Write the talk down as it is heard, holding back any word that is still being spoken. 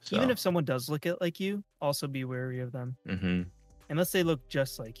Even So if someone does look like you, also be wary of them. mm-hmm. Unless they look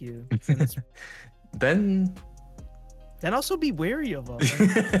just like you. Then also be wary of them.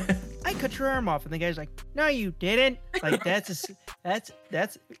 Like, I cut your arm off, and the guy's like, "No, you didn't." Like that's.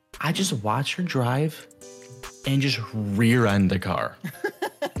 I just watch her drive and just rear end the car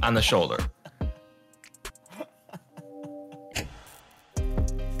on the shoulder.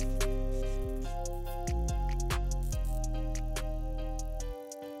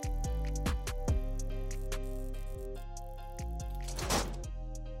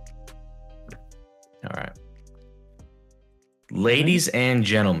 All right. Ladies and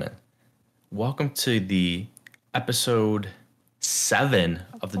gentlemen, welcome to the episode 7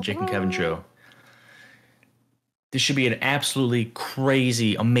 of the Jake and Kevin Show. This should be an absolutely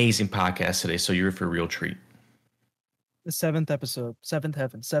crazy, amazing podcast today, so you're in for a real treat. The 7th episode, 7th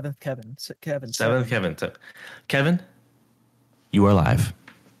heaven, 7th Kevin, Seventh Kevin. Kevin, you are live.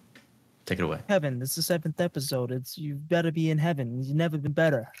 Take it away. Kevin, this is the 7th episode. It's you better be in heaven. You've never been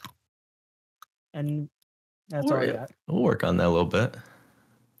better. And that's all I got. We'll work on that a little bit.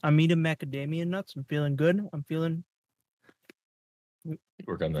 I'm eating macadamia nuts. I'm feeling good.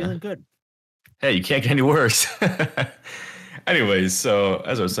 Work on that. Feeling good. Hey, you can't get any worse. Anyways, so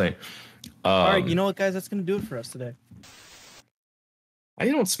as I was saying, all right, you know what, guys? That's gonna do it for us today. I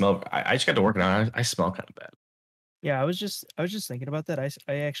don't smell. I just got to work on it. I smell kind of bad. Yeah, I was just thinking about that. I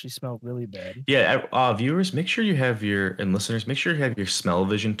actually smell really bad. Yeah, viewers, make sure you have and listeners, make sure you have your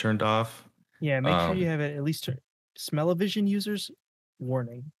smell-o-vision turned off. Yeah, make sure you have it at least. Smell-o-vision users,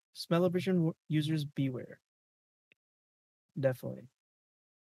 warning. Smell-o-vision users, beware. Definitely.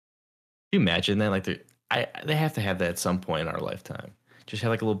 Can you imagine that? Like they have to have that at some point in our lifetime. Just have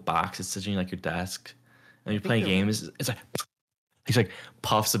like a little box that's sitting like your desk, and you're playing games. It's like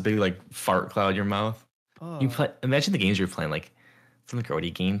puffs a big like fart cloud in your mouth. Oh. Imagine the games you're playing, like some of the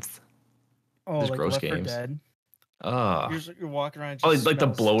grody games. Oh, like gross Left games. 4 Dead. Oh, you're walking around. Oh, like the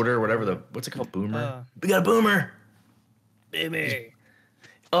bloater, or whatever. What's it called? Boomer. We got a boomer, baby.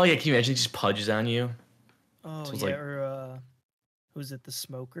 Oh yeah, can you imagine? He just pudges on you. Oh so yeah, like, or who's it? The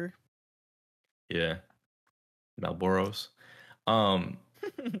smoker. Yeah, Marlboros.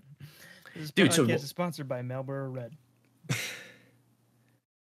 Dude, so is sponsored by Marlboro Red.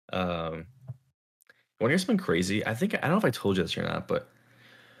 Want to hear something crazy? I don't know if I told you this or not, but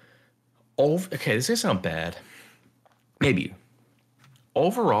okay, this is gonna sound bad. Maybe.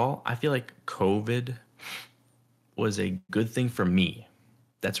 Overall, I feel like COVID was a good thing for me.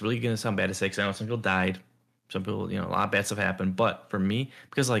 That's really gonna sound bad to say because I know some people died, some people, a lot of bad stuff happened. But for me,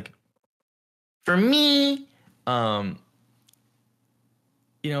 because like, for me, like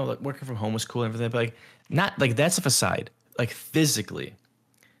working from home was cool and everything, but like, not like that's a facade. Like physically,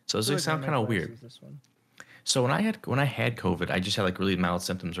 so it's gonna sound kind of weird. So when I had COVID, I just had like really mild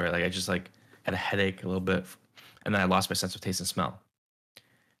symptoms, right? Like I just like had a headache a little bit, and then I lost my sense of taste and smell.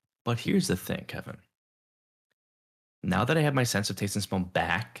 But here's the thing, Kevin. Now that I have my sense of taste and smell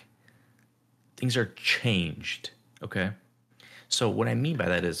back, things are changed, okay? So what I mean by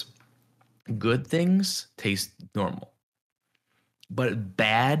that is good things taste normal. But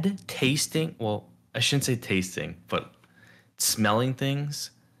bad tasting, well, I shouldn't say tasting, but smelling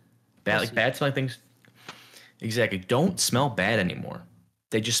things, bad smelling things, exactly, don't smell bad anymore.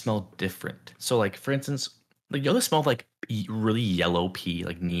 They just smell different. So like, for instance, like you ever smell like really yellow pee,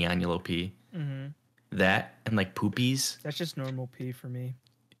 like neon yellow pee? Mm-hmm. That and like poopies. That's just normal pee for me.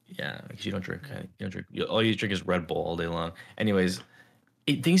 Yeah, because you don't drink. All you drink is Red Bull all day long. Anyways,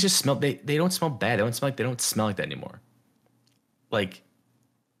 things just smell. They don't smell bad. They don't smell like that anymore. Like,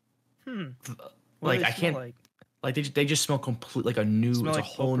 like I can't. Like they just smell complete like a new. It's a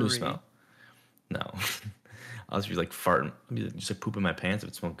whole new smell. No, I'll just be like farting. I'll be just like pooping my pants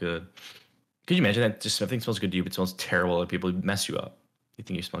if it smelled good. Could you imagine that? Just everything smells good to you, but it smells terrible. Like people mess you up. You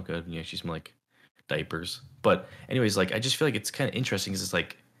think you smell good, and you actually smell like diapers. But anyways, like I just feel like it's kind of interesting because it's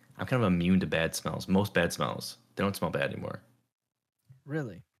like I'm kind of immune to bad smells. Most bad smells, they don't smell bad anymore.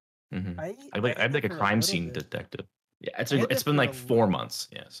 Really? Mm-hmm. I'm like a crime scene detective. Yeah, it's been like 4 months.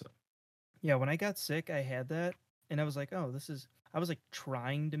 Yeah, so. Yeah, when I got sick, I had that, and I was like, oh, this is. I was like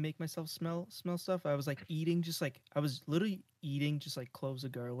trying to make myself smell stuff. I was like eating I was literally eating just like cloves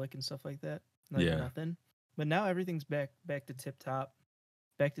of garlic and stuff like that. Like nothing. But now everything's back to tip top.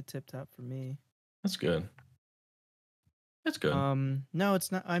 Back to tip top for me. That's good. That's good. No,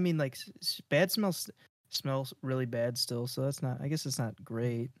 it's not. I mean, like bad smells really bad still. So that's not. I guess it's not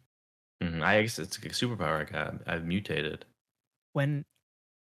great. Mm-hmm. I guess it's a superpower I got. I've mutated. When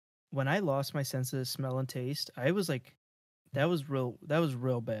I lost my sense of smell and taste, I was like, that was real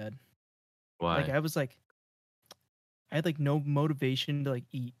bad. Why? Like I had like no motivation to like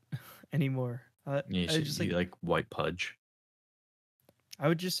eat. anymore. You, I just you like white pudge. I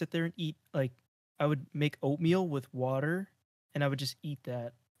would just sit there and eat like I would make oatmeal with water, and I would just eat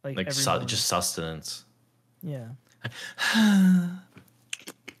that like Like every morning. just sustenance. Yeah.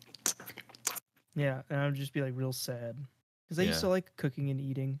 Yeah, and I would just be like real sad because I used Yeah. to like cooking and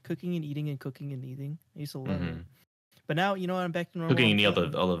eating, cooking and eating, and cooking and eating. I used to love it. Mm-hmm. But now, I'm back to normal. Cooking I'm and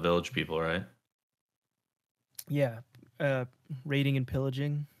eating. all the village people, right? Yeah, raiding and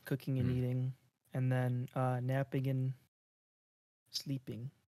pillaging, cooking and Mm. eating, and then napping and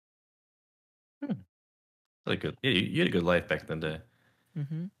sleeping. Hmm. Like good. Yeah, you had a good life back in the day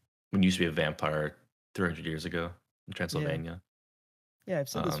Mm-hmm. when you used to be a vampire 300 years ago in Yeah, Transylvania. yeah. I've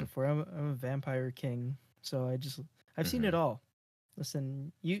said this Um, before. I'm a vampire king, so I've seen it mhm. all.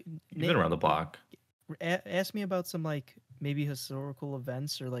 Listen, You've been around the block. ask me about some like maybe historical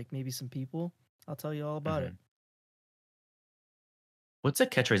events or like maybe some people. I'll tell you all about it. Hmm. What's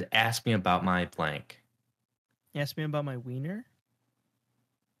that catchphrase? Ask me about my blank. Ask me about my wiener.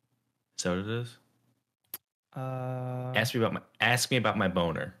 Is that what it is? Uh, Ask me about my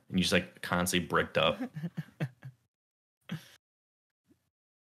boner, and you just like constantly bricked up.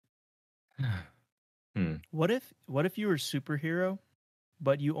 Hmm. what if you were a superhero,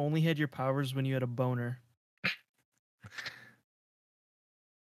 but you only had your powers when you had a boner?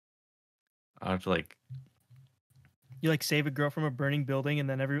 I have to like You like save a girl from a burning building, and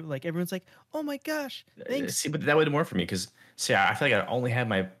then everyone's like, "Oh my gosh, thanks." see, but that would do more for me because see, I feel like I only have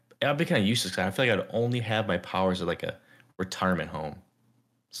my. I'd be kind of useless. 'Cause I feel like I'd only have my powers at like a retirement home.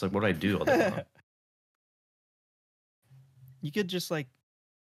 So like, what do I do all day long? You could just like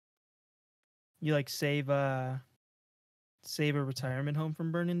you like save a retirement home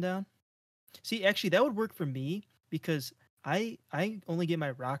from burning down. See, actually, that would work for me because I only get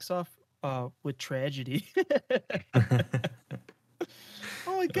my rocks off with tragedy.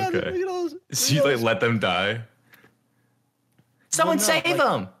 Oh my god! Okay. Look at all those. So Look at you all like those. let them die? Well, Someone no, save like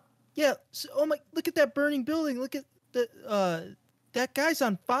them! yeah. So, oh my! Look at that burning building. Look at the that guy's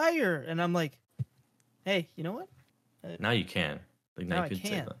on fire, and I'm like, hey, you know what? Now you can. Like now Now you I could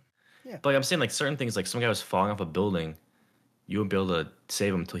save can. them. Yeah. But like I'm saying, like certain things, like some guy was falling off a building, you wouldn't be able to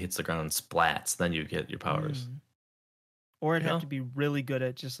save him until he hits the ground and splats. Then you get your powers. Mm. Or I'd You have know? to be really good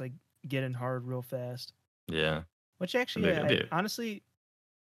at just like getting hard real fast. Yeah. Which actually, I'd I be,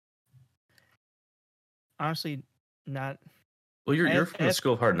 honestly, not. well, you're from the Ask,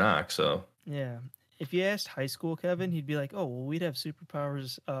 school of hard knocks, so yeah. If you asked high school Kevin, he'd be like, "Oh, well, we'd have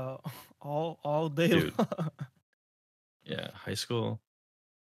superpowers, all day dude, long." yeah, high school.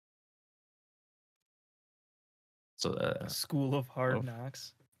 So School of hard oh,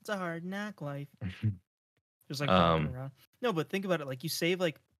 knocks. It's a hard knock life. Just like walking um, around. No, but think about it. Like you save,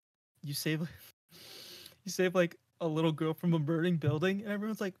 you save like a little girl from a burning building, and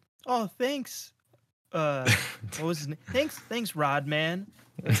everyone's like, "Oh, thanks." What was his name? Thanks, Rodman.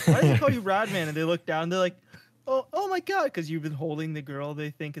 Like, why do they call you Rodman? And they look down. They're like, oh my god, because you've been holding the girl. They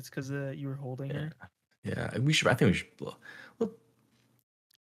think it's because you were holding yeah, her. yeah. We should. I think we should.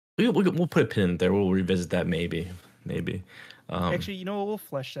 We'll, we'll put a pin in there. We'll revisit that maybe, maybe. Actually, you know what? We'll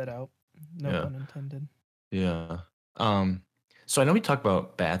flesh that out. No Yeah, pun intended. yeah. Um, so I know we talk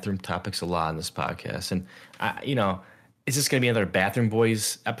about bathroom topics a lot in this podcast, and is this gonna be another bathroom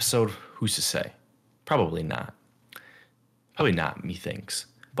boys episode? Who's to say? Probably not. Probably not, methinks.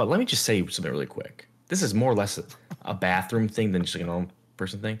 But let me just say something really quick. This is more or less a bathroom thing than just like a normal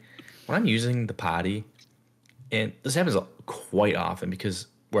person thing. When I'm using the potty, and this happens quite often because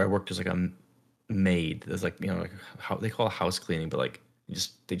where I work, there's like a maid. There's like like how they call it house cleaning, but like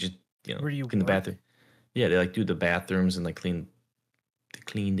they just Where do you clean the work? bathroom. Yeah, they like do the bathrooms and like clean,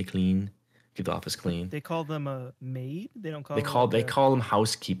 keep the office clean. They call them a maid. They don't call them like They a. call them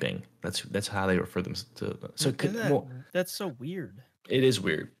housekeeping. That's how they refer them to. So Isn't that well, that's so weird? it is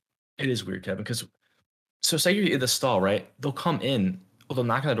weird. It is weird, Kevin, because so say you're in the stall, right? They'll come in, or they'll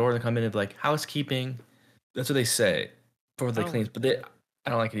knock on the door and they come in and be like, housekeeping. That's what they say for I the don't cleans, like but that. I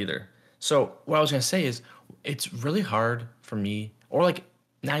don't like it either. So what I was gonna say is it's really hard for me, or like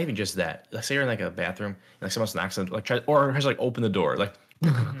not even just that. Like say you're in like a bathroom and like someone knocks on like or has to like open the door, like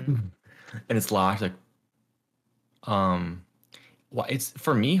Mm-hmm. and it's locked, like well, it's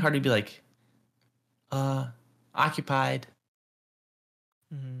for me hard to be like, uh, occupied.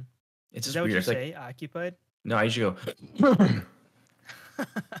 Mm-hmm. It's Is just that what weird. you It's like say? Occupied. no, I usually go.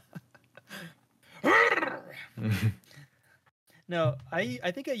 No,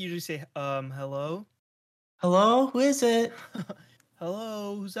 I think I usually say hello. Hello, who is it?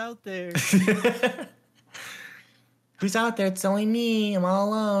 Hello, who's out there? Who's out there? It's only me. I'm all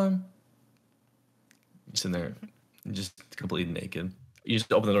alone. Just in there, just completely naked. You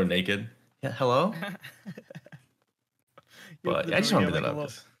just open the door naked. Yeah, hello. You open But the I just door. You want have to bring like that a up little.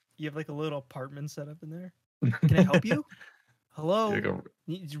 because You have like a little apartment set up in there. Can I help you? you're Hello. like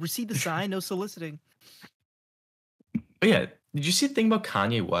You receive the sign. No soliciting. but yeah, did you see the thing about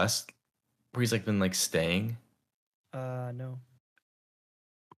Kanye West where he's like been like staying? No.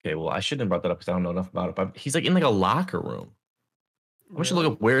 Okay, well I shouldn't have brought that up because I don't know enough about it. But he's like in like a locker room. I want you to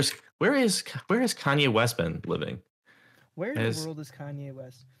look Really? up where has Kanye West been living? Where in the Has world is Kanye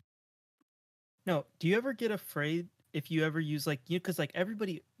West? No. Do you ever get afraid if you ever use like you? Because like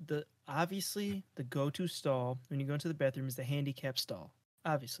everybody, the obviously the go-to stall when you go into the bathroom is the handicap stall.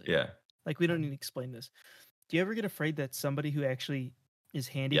 Obviously, yeah, like we don't need to explain this. Do you ever get afraid that somebody who actually is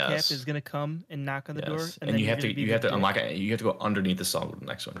handicapped is yes, gonna come and knock on the door, yes, and and then you're gonna be you the have to unlock dick? it. You have to go underneath the song with the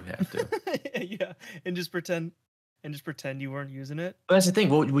next one. You have to. Yeah, and just pretend you weren't using it. But that's the thing.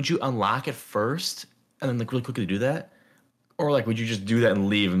 What would you unlock it first and then like really quickly do that, or like would you just do that and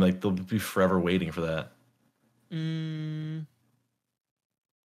leave and like they'll be forever waiting for that? Mm, You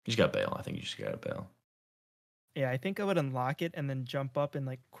just got to bail. I think you just got to bail. yeah, I think I would unlock it and then jump up and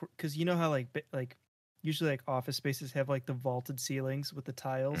like, cause you know how like like usually like office spaces have like the vaulted ceilings with the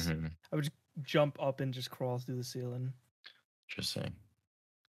tiles. Mm-hmm. I would just jump up and just crawl through the ceiling. Interesting.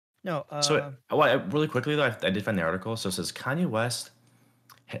 No, So, really quickly though, I did find the article. So it says Kanye West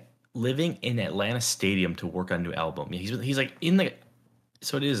living in Atlanta Stadium to work on new album. He's like in the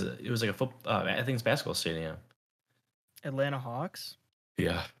so it was like a I think it's basketball stadium. Atlanta Hawks.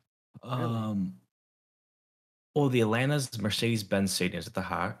 Yeah. Really? Um. Well, the Atlanta's Mercedes-Benz Stadium is at the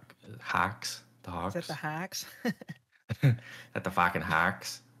Hawks, the Is that the Hawks, Hawks? at the fucking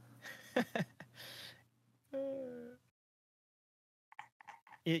Hawks.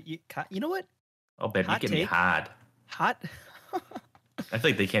 You know what? Oh, babe, you Hot get me take. hard. Hot. I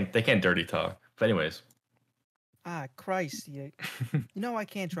feel like they can't dirty talk. But anyways, Ah, Christ! You know I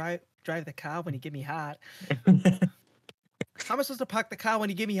can't drive the car when you get me hot. How am I supposed to park the car when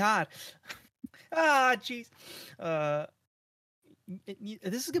you get me hot? Ah, jeez. Uh,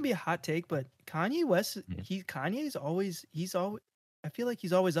 this is gonna be a hot take, but Kanye West, he's always. I feel like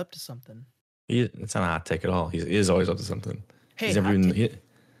he's always up to something. it's not a hot take at all. He is always up to something. Hey, He's never even.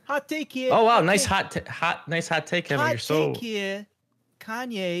 hot take here. Oh wow, Hot take. nice hot take, Kevin. You're Hot take so. here.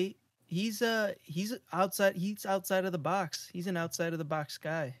 Kanye, he's outside. He's outside of the box. He's an outside of the box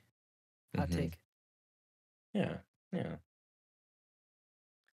guy. Hot Hmm. take. Yeah, yeah.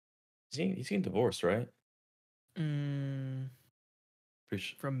 He's getting divorced, right? Mm, Pretty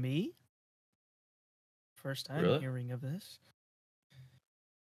sure. from me, first time Really? hearing of this.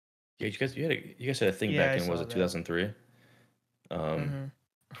 Yeah, you guys had a thing Yeah, back I in was saw it that. 2003? Um, Mm-hmm.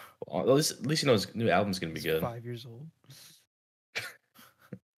 well, at least you know his new album's gonna be He's good. 5 years old.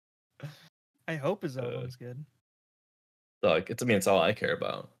 I hope his Uh, album's good. like it's all I care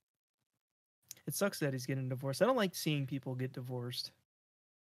about. It sucks that he's getting divorced. I don't like seeing people get divorced.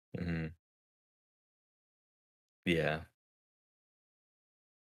 Hmm. Yeah.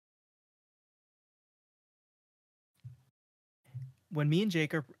 When me and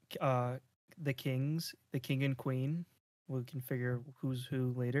Jake are the kings, the king and queen, we can figure who's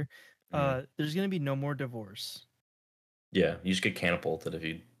who later. Hmm. There's gonna be no more divorce. Yeah, you just get catapulted if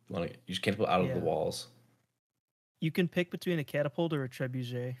you want to. You just catapult out of the Yeah. walls. You can pick between a catapult or a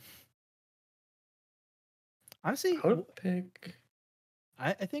trebuchet. Honestly, I would pick.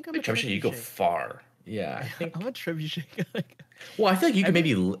 I think I'm a Pick trebuchet. You go trebuchet. far. Yeah, I I'm a think. trebuchet guy. Well, I feel like you could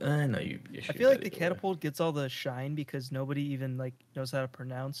Every maybe. No, you I should feel get like it the either way. catapult gets all the shine because nobody even like knows how to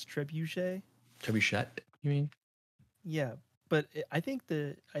pronounce trebuchet. Trebuchet. You mean? Yeah, but I think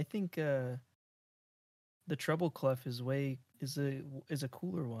the treble clef is a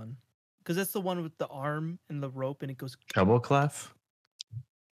cooler one because that's the one with the arm and the rope and it goes Treble clef?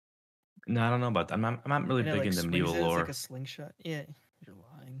 No, I don't know about that. I'm not really and it big like into swings medieval it. It's like lore. a slingshot. Yeah, you're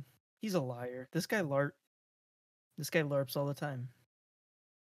lying. He's a liar. This guy larps all the time.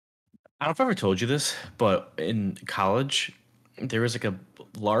 I don't know if I ever told you this, but in college, there was like a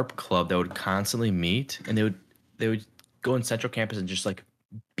LARP club that would constantly meet, and they would go in Central Campus and just like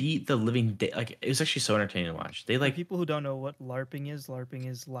beat the living day. Like it was actually so entertaining to watch. They For like people who don't know what LARPing is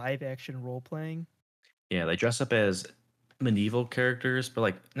live action role playing. yeah, they dress up as medieval characters, but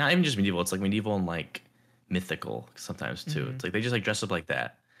like not even just medieval. It's like medieval and like mythical sometimes too. Mm-hmm. It's like they just like dress up like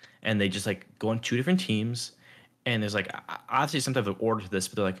that, and they just like go on two different teams, and there's like obviously some type of order to this,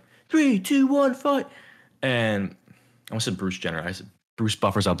 but they're like 3, 2, 1, fight, and I almost said Bruce Jenner. I said Bruce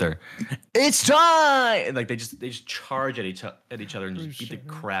Buffer's out there. It's time, and like they just charge at each other and just Bruce beat the Jenner.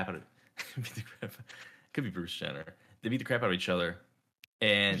 crap out of beat the crap. Could be Bruce Jenner. They beat the crap out of each other,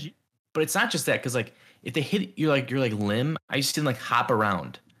 and Did you, but it's not just that because like if they hit your like limb, I used to see them like hop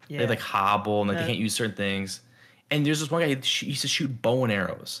around. They Yeah. like hobble and like they That can't use certain things. And there's this one guy he used to shoot bow and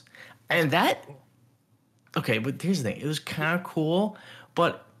arrows, that's and pretty that cool. okay. But here's the thing: it was Th- kind of cool,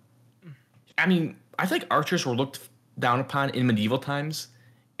 but I mean, I feel like archers were looked down upon in medieval times,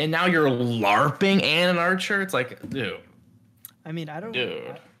 and now you're LARPing and an archer. It's like, dude, I mean,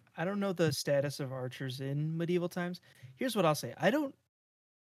 dude. I don't know the status of archers in medieval times. Here's what I'll say. I don't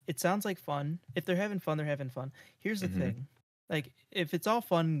It sounds like fun. If they're having fun, they're having fun. Here's the Hmm. thing. Like if it's all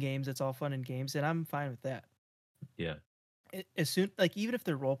fun in games, it's all fun in games, and I'm fine with that. Yeah. As soon like even if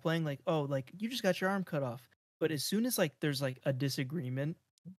they're role playing, like, oh, like you just got your arm cut off. But as soon as like there's like a disagreement,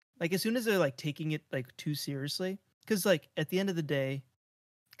 like as soon as they're like taking it like too seriously, because like at the end of the day,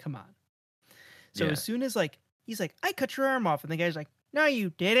 come on. So Yeah. as soon as like he's like, I cut your arm off, and the guy's like, no,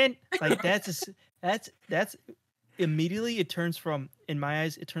 you didn't. Like that's immediately it turns from, in my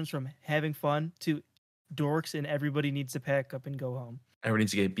eyes, it turns from having fun to dorks and everybody needs to pack up and go home. Everyone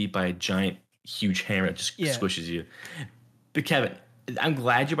needs to get beat by a giant, huge hammer that just Yeah. squishes you. But Kevin, I'm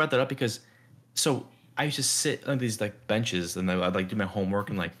glad you brought that up because so I used to sit on these like benches and I'd like do my homework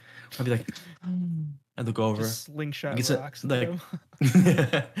and like I'd be like I'd look over, Just slingshot get some, rocks at like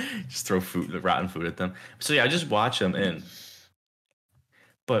them. just throw food, like, rotten food at them. So yeah, I just watch them and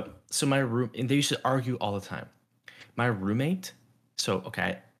but so my room and they used to argue all the time. My roommate, so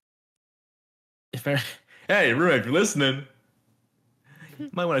okay, if I, hey roommate, if you're listening, you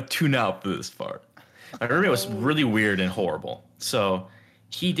might want to tune out for this part. My roommate was Oh. really weird and horrible. So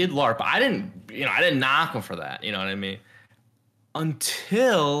he did LARP. I didn't, I didn't knock him for that. You know what I mean?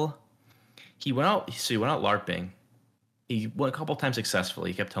 Until he went out. So he went out LARPing. He went a couple times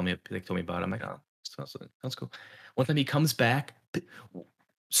successfully. He kept telling me, like, told me about it. I'm like, oh, sounds cool. One time he comes back,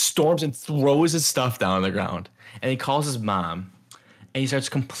 storms and throws his stuff down on the ground, and he calls his mom, and he starts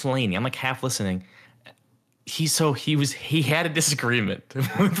complaining. I'm like half listening. He had a disagreement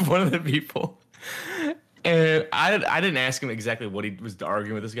with one of the people. And I didn't ask him exactly what he was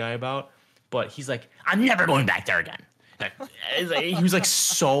arguing with this guy about, but he's like, I'm never going back there again. He was like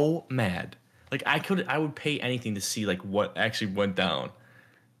so mad. Like I would pay anything to see like what actually went down.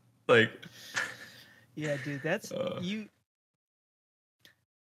 Like, Yeah, dude, that's uh, you.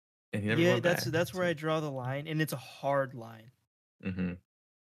 and he never Yeah, went back. that's where So, I draw the line, and it's a hard line. hmm.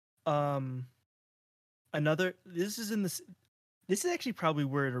 Um, another. This is actually probably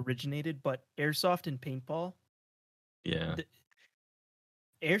where it originated, but airsoft and paintball. Yeah. The,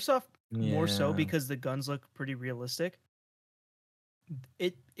 airsoft more so Yeah. because the guns look pretty realistic.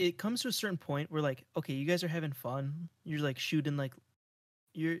 It comes to a certain point where like, okay, you guys are having fun. You're like shooting like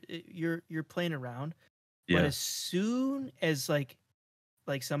you're playing around, but Yeah. as soon as like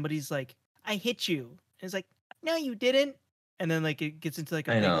somebody's like, I hit you, and it's like, no, you didn't, and then like it gets into like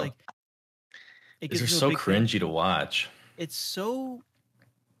a I big know. like it These gets are into a so big thing. cringy to watch. It's so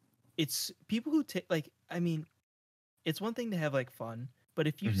it's people who take like, I mean, it's one thing to have like fun, but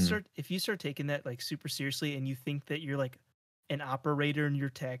Hmm. if you start taking that like super seriously and you think that you're like an operator and you're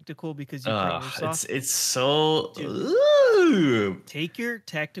tactical because you play airsoft, It's so. dude, Ooh. take your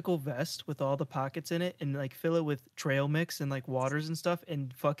tactical vest with all the pockets in it and like fill it with trail mix and like waters and stuff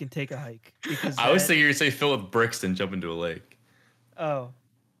and fucking take a hike because I was that thinking you'd say fill with bricks and jump into a lake. oh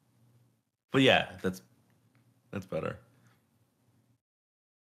But yeah, that's better.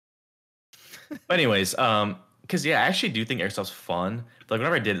 But anyways, because yeah, I actually do think airsoft's fun. But like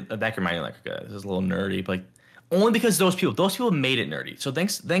whenever I did it, that reminded me like, okay, this is a little nerdy, but like only because those people made it nerdy. So yeah,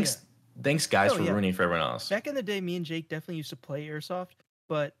 thanks guys oh for yeah, ruining it for everyone else. back in the day me and Jake definitely used to play airsoft,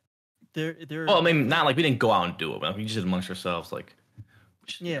 but there are Well, I mean, not definitely like we didn't go out and do it, but we just did it amongst ourselves, like,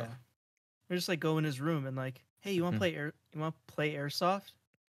 yeah, we're just like go in his room and like, hey, you want to play airsoft,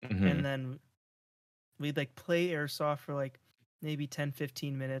 Mm-hmm. and then we'd like play airsoft for like maybe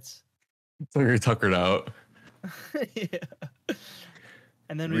 10-15 minutes. So you're tuckered out, Yeah.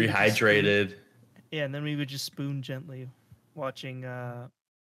 And then we would just spoon, rehydrated. yeah, and then we would just spoon gently watching I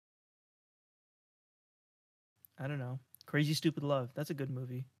don't know, Crazy Stupid Love. That's a good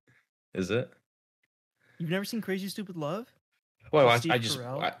movie. Is it? You've never seen Crazy Stupid Love Well, with I Steve just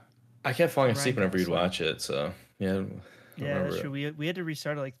Carell I kept falling and asleep Ryan whenever you'd Gosling? watch it, so yeah, I don't Yeah, that's remember true. We had to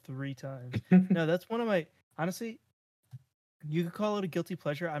restart it like 3 times. it. No, that's one of my, honestly, you could call it a guilty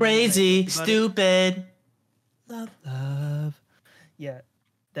pleasure. I don't know when I Crazy, think about it. stupid. Love. Yeah,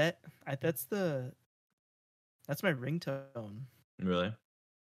 that's that's my ringtone. Really?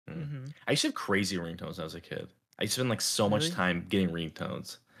 Mm. Mm-hmm. I used to have crazy ringtones when I was a kid. I used to spend like so much Really? time getting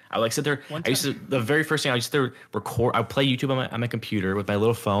ringtones. I like sit there. One I used time. to the very first thing I used to record. I would play YouTube on my computer with my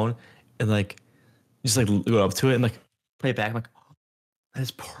little phone and like just like go up to it and like play it back. I'm like,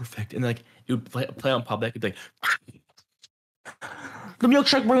 That's perfect. And like you would play on public, it'd be like the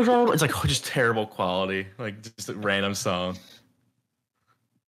milkshake brings on. It's like just terrible quality, like just a random song.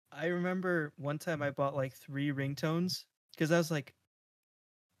 I remember one time I bought like 3 ringtones because I was like,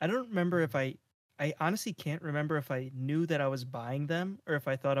 I don't remember if I honestly can't remember if I knew that I was buying them or if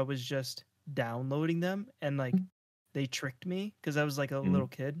I thought I was just downloading them and like they tricked me because I was like a Mm, little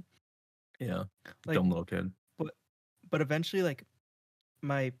kid. yeah, Like, dumb little kid. but eventually like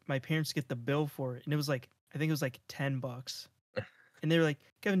my parents get the bill for it and it was like I think it was like $10 and they were like,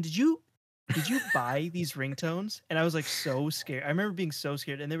 Kevin, did you buy these ringtones? And I was like so scared. I remember being so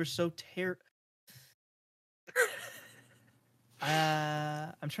scared and they were so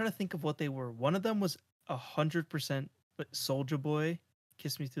I'm trying to think of what they were. One of them was 100% Soldier Boy,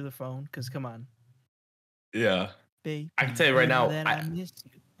 "Kiss Me Through the Phone." Because come on, Yeah, baby, I can tell you you right know now. that I I miss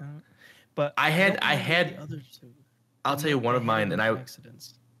you. But I I had don't I remember the had. other two. I'll tell you one I of had it mine, on and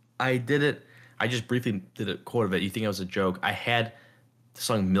accidents. I did it. I just briefly did a quote of it. You think it was a joke? I had the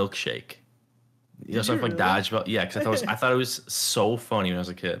song "Milkshake." You know, Did something you from like really? Dodgeball. Yeah, because I thought it was so funny when I was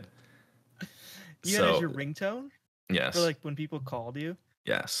a kid. You had it as So your ringtone for yes, like when people called you.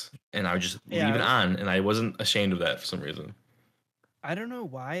 yes, and I would just Yeah, leave it on, and I wasn't ashamed of that for some reason. I don't know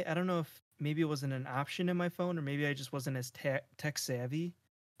why. I don't know if maybe it wasn't an option in my phone or maybe I just wasn't as tech savvy.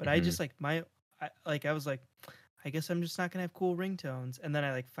 But I Hmm. just like I was like, I guess I'm just not gonna have cool ringtones. And then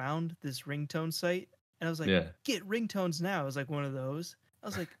I like found this ringtone site and I was like, Yeah. get ringtones now. It was like one of those. I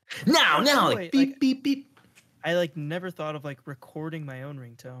was like, Now, oh now, like boy, like beep, beep, beep. I like never thought of like recording my own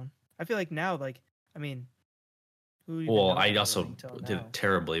ringtone. I feel like now, like, I mean, who even Well, knows I about a also ringtone did it now?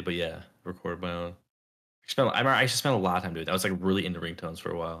 terribly, but yeah, record my own. I remember I used to spend a lot of time doing that. I was like really into ringtones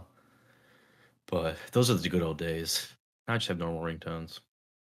for a while, but those are the good old days. Now I just have normal ringtones.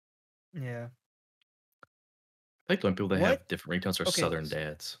 Yeah. I like when people that What? have different ringtones are Okay. Southern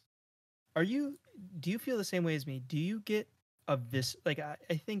dads. Are you do you feel the same way as me? Do you get a like I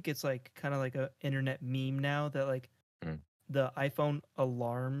think it's like kind of like a internet meme now that like Mm. the iPhone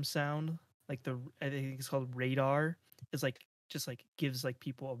alarm sound, like the I think it's called radar, is like just like gives like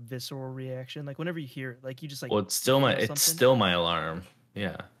people a visceral reaction. Like whenever you hear it, like you just like Well, you feel it's something. still my alarm.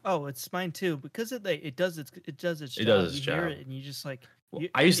 Yeah, Oh, it's mine too because it does its it does job. its You hear job. it and you just like Well,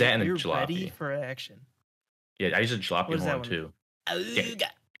 I use that in a you're ready jalopy. for action. Yeah, I use a jalopy What is that horn one? too. Yeah. Auga,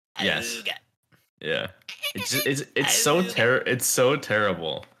 Yes. auga, Yeah. auga. It's so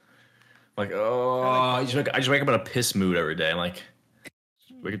terrible. Like, I like oh, that one. I just wake up in a piss mood every day. I'm like,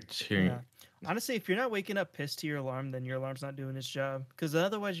 wake up hearing. Yeah. Honestly, if you're not waking up pissed to your alarm, then your alarm's not doing its job. Because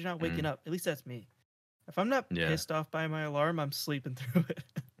otherwise, you're not waking Mm, up. At least that's me. If I'm not yeah, pissed off by my alarm, I'm sleeping through it.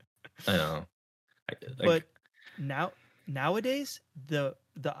 I know. Like, But now, nowadays, the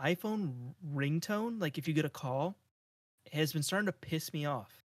iPhone ringtone, like if you get a call, has been starting to piss me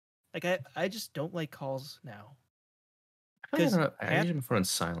off. Like I just don't like calls now. I don't Because know. I half, usually have my phone on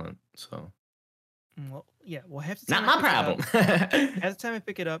silent, so well, yeah, well, half the time not I my pick it up, problem. half the time I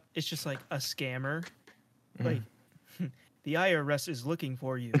pick it up, it's just like a scammer. Mm. Like, the IRS is looking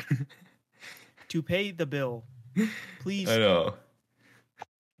for you to pay the bill. I Please. know.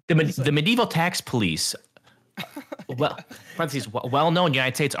 It's The like, medieval tax police, well, parentheses, well known in the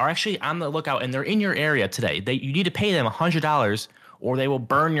United States, are actually on the lookout, and they're in your area today. You need to pay them $100, or they will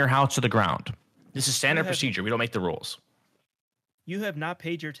burn your house to the ground. This is you standard have procedure. We don't make the rules. you have not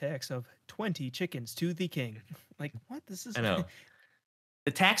paid your tax of 20 chickens to the king. Like, what? This I is know.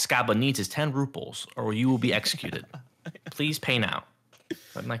 The tax goblin needs his 10 rupees, or you will be executed. Please pay now.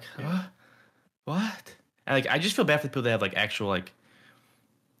 I'm like, yeah. what? And like, I just feel bad for the people that have like actual like,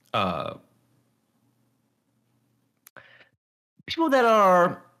 uh, people that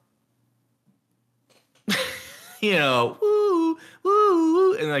are, woo,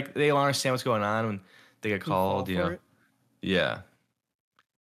 woo, and like they don't understand what's going on when they get Who fall called. for it. Yeah.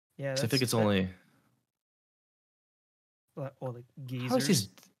 Yeah, So I think that's it's that. only Or like how do I say geezers.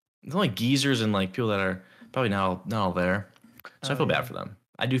 it's only geezers and like people that are probably not all there. So I Oh feel bad yeah. for them.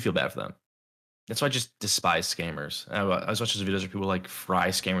 I do feel bad for them. That's why I just despise scammers. I was watching those videos where people like fry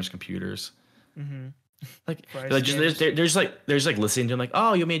scammers' computers. Mm-hmm. Like, Fry like just scammers. there's like listening to them like,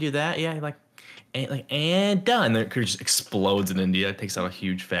 oh, you may do that, yeah, and done. Their computer just explodes in India. It takes out a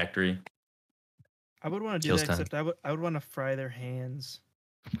huge factory, I would want to do kills that, 10. except I would want to fry their hands.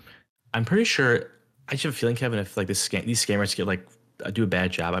 I'm pretty sure. I just have a feeling, Kevin, if like these scammers get like do a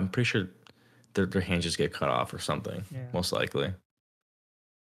bad job, I'm pretty sure their hands just get cut off or something. Yeah. Most likely.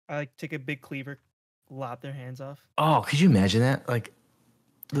 I like take a big cleaver, lop their hands off. Oh, could you imagine that? Like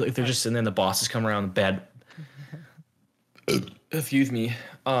they're All right. just sitting there, and the bosses come around, bad. Excuse me.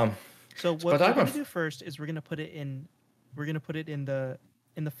 Um, So but what I we're have gonna do first is we're gonna put it in we're gonna put it in the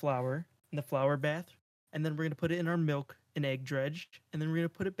flour bath, and then we're gonna put it in our milk and egg dredge, and then we're gonna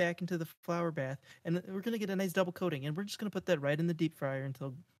put it back into the flour bath, and we're gonna get a nice double coating, and we're just gonna put that right in the deep fryer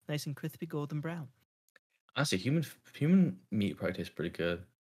until nice and crispy golden brown. Honestly, human meat probably tastes pretty good.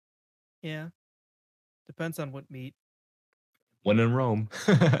 Yeah, depends on what meat. When in Rome.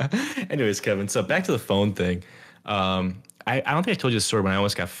 Anyways, Kevin, so back to the phone thing. I don't think I told you the story when I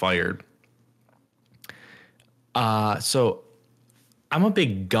almost got fired. So I'm a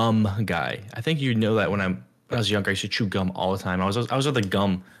big gum guy. I think you know that when I was younger, I used to chew gum all the time. I was with the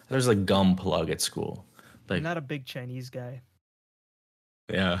gum. There was a gum plug at school. I'm Like, not a big Chinese guy.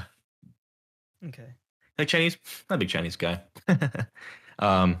 yeah, Okay. like Chinese. Not a big Chinese guy.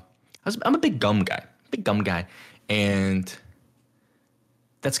 I'm a big gum guy, and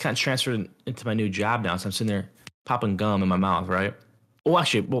that's kind of transferred into my new job now. So I'm sitting there popping gum in my mouth, right? Well,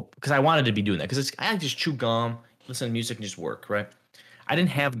 actually, because I wanted to be doing that because I just chew gum, listen to music, and just work, right? I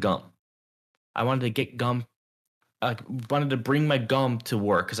didn't have gum. I wanted to get gum. I wanted to bring my gum to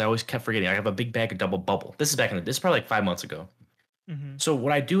work because I always kept forgetting. I have a big bag of double bubble. This is probably like 5 months ago. Mm-hmm. So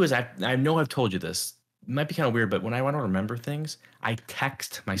what I do is I know I've told you this. It might be kind of weird, but when I want to remember things, I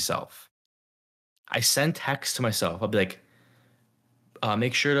text myself. I send text to myself. I'll be like,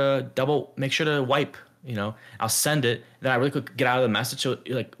 make sure to wipe. I'll send it. Then I really quick get out of the message. So it,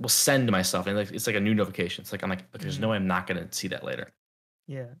 like, will send to myself, and like it's like a new notification. It's like I'm like, there's no way I'm not gonna see that later.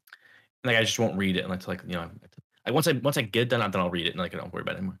 Yeah. And like I just won't read it until like once I get it done, then I'll read it and like I don't worry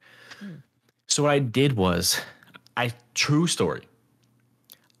about it anymore. Mm. So what I did was, true story.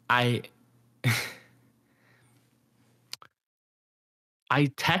 I I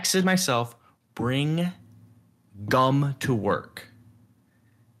texted myself, bring gum to work.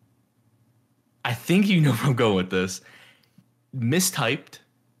 I think you know where I'm going with this. Mistyped.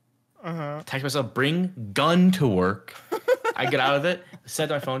 Uh-huh. Text myself, bring gun to work. I get out of it, set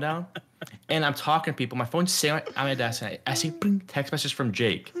my phone down, and I'm talking to people. My phone's sitting on my desk, and I see bring text message from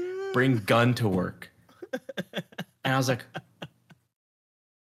Jake, bring gun to work. And I was like,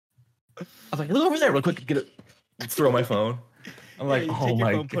 look over there real quick, throw my phone. I'm like, you oh take your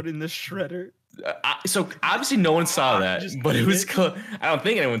my phone, god. put it in the shredder. So obviously no one saw that, Just but it eat was. it. I don't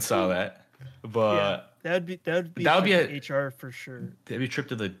think anyone saw that, but Yeah, that would be that would be a HR for sure. that'd be a trip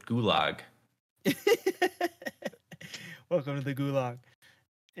to the gulag. Welcome to the gulag.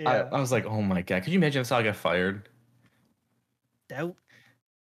 I, Yeah, I was like, oh my god, could you imagine that's how I got fired? that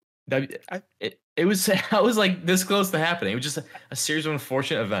That I it was. I was like this close to happening. It was just a series of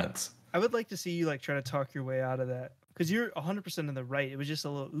unfortunate events. I would like to see you like try to talk your way out of that because you're 100% in the right. It was just a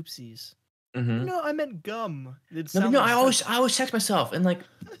little oopsies. Mm-hmm. No, I meant gum. It'd No, but sound no, like I always text myself and like,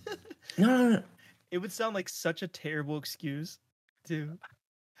 no. it would sound like such a terrible excuse. To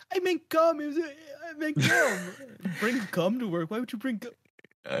I meant gum. I meant gum. Bring gum to work. Why would you bring gum?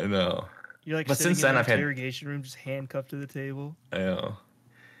 I know. You're like But sitting since in then, an I've had. interrogation room, just handcuffed to the table. I know.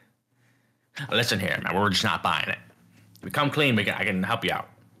 Listen here, man. We're just not buying it. We come clean. I can help you out.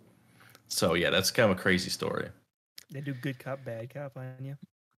 So yeah, that's kind of a crazy story. They do good cop, bad cop on you.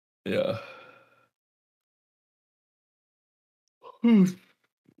 Yeah.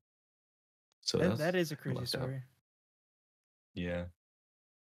 So That is a crazy story. Up. Yeah.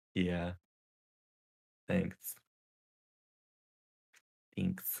 Yeah. Thanks.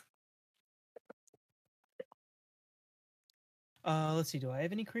 Let's see. Do I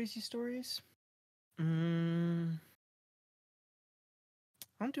have any crazy stories? I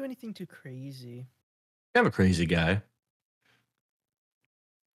don't do anything too crazy. I'm a crazy guy.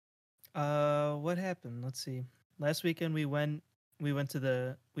 What happened? Let's see. Last weekend we went to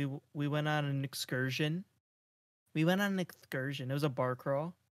the we went on an excursion. We went on an excursion. It was a bar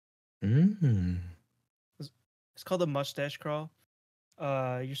crawl. Mm. It's called a mustache crawl.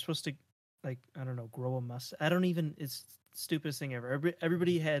 You're supposed to like I don't know, grow a mustache. I don't even. It's the stupidest thing ever.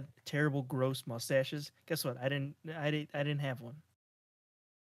 Everybody had terrible, gross mustaches. Guess what? I didn't have one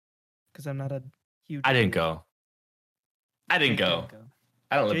because I'm not a huge. I didn't idiot. go. I didn't Jake go.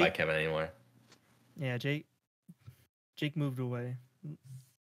 I don't live by Jake- Kevin anymore. Yeah, Jake moved away.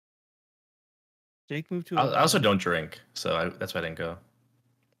 Jake moved to. I also don't drink, so that's why I didn't go.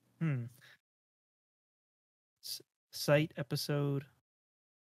 Site episode.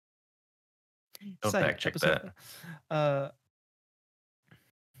 Don't Site fact check episode. that.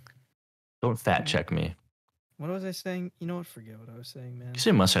 Don't fat check me. What was I saying? You know what? Forget what I was saying, man. You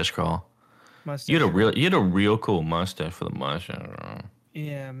say mustache crawl. Mustache. You had a real cool mustache for the mustache.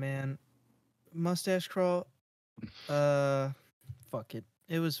 Yeah, man. Mustache crawl. Fuck it.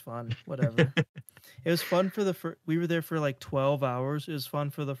 It was fun. Whatever. It was fun for the we were there for like 12 hours. It was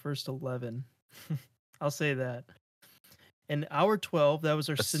fun for the first 11. I'll say that. And hour 12, that was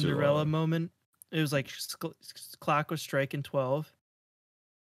our That's Cinderella moment. It was like clock was striking 12.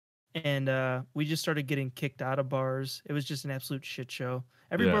 And we just started getting kicked out of bars. It was just an absolute shit show.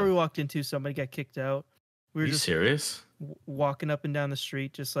 Every bar we walked into, somebody got kicked out. We were just serious? Walking up and down the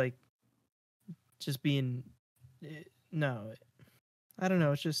street, just being. No, I don't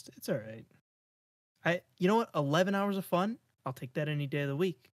know. It's all right. You know what? 11 hours of fun. I'll take that any day of the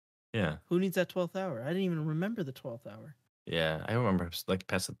week. Yeah. Who needs that 12th hour? I didn't even remember the 12th hour. Yeah, I remember like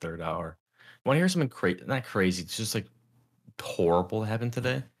past the third hour. Want to hear something crazy? Not crazy. It's just like horrible happened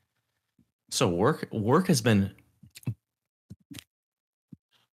today. So work has been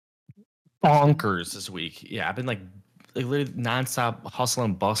bonkers this week. Yeah, I've been like literally nonstop hustle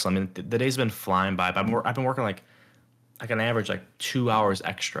and bustle. I mean, the day's been flying by, but I've been working like an average like 2 hours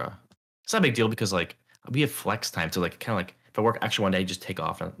extra. It's not a big deal because like we have flex time, so like kind of like if I work extra one day, just take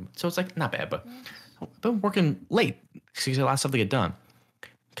off. So it's like not bad, but I've been working late because there's a lot of stuff to get done.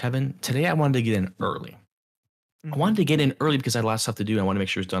 Kevin, today I wanted to get in early. I wanted to get in early because I had a lot of stuff to do. I want to make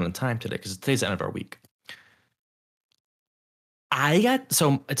sure it's done on time today because today's the end of our week.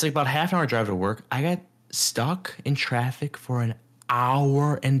 So it's like about half an hour drive to work. I got stuck in traffic for an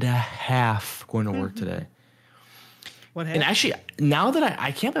hour and a half going to work today. What happened? And actually, now that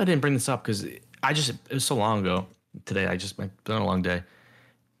I can't believe I didn't bring this up because it was so long ago today. It's been a long day.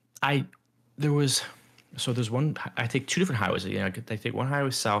 There's one, I take two different highways. I take one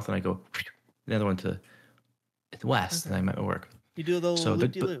highway south and I go the other one to the west, and I'm at work. You do the little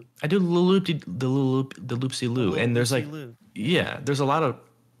loop-de-loop. I do the loop-de-loop, and there's like, there's a lot of,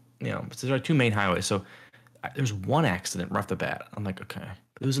 there are two main highways. So there's one accident right off the bat. I'm like, okay,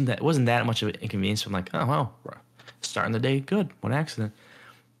 it wasn't that much of an inconvenience. I'm like, oh well, starting the day good, one accident.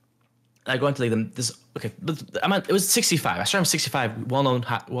 I go into like it was 65. I started on 65, well-known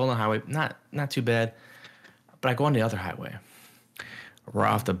highway, not too bad. But I go on the other highway.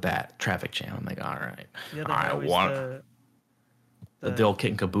 Right off the bat, traffic jam. I'm like, all right. The other highway's the old kit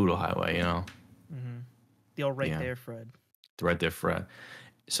and caboodle highway, Mm-hmm. The old there, Fred. The right there, Fred.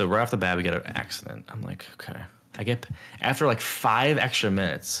 So right off the bat, we get an accident. I'm like, okay. After like 5 extra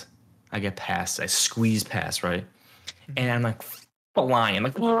minutes, I squeeze past, right? Mm-hmm. And I'm like flying. I'm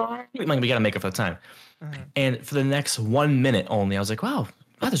like, we gotta make up for the time. Mm-hmm. And for the next 1 minute only, I was like, wow,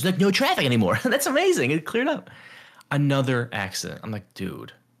 there's like no traffic anymore. That's amazing. It cleared up. Another accident. I'm like,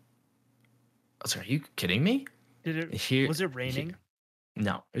 dude. I was like, are you kidding me? Was it raining?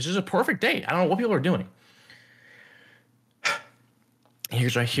 No. It was just a perfect day. I don't know what people are doing.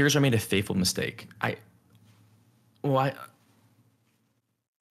 Here's where I made a fateful mistake. I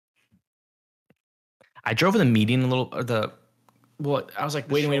drove in the median I was like,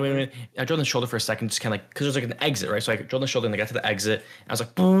 wait a minute. I drove on the shoulder for a second, just kind of like, because there's like an exit, right? So I drove on the shoulder and I got to the exit. And I was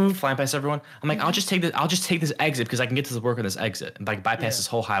like, boom, flying past everyone. I'm like, I'll just take this exit because I can get to the work on this exit and like bypass this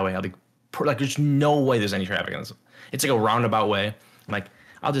whole highway. I'll be like, there's no way there's any traffic on this. It's like a roundabout way. I'm like,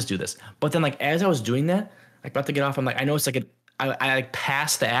 I'll just do this. But then like as I was doing that, like about to get off, I'm like, I know it's like I like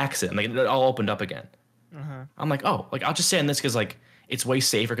passed the exit, like it all opened up again. Uh-huh. I'm like, oh, like I'll just stay on this because like it's way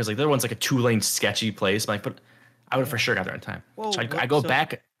safer because like the other one's like a 2-lane sketchy place. I'm like, but I would have for sure got there in time. Whoa, so I go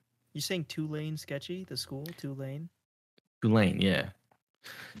back. You saying 2-lane sketchy? The school 2-lane? 2-lane, yeah.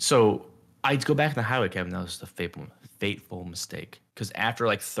 So I go back on the highway, Kevin. That was the fateful mistake. Because after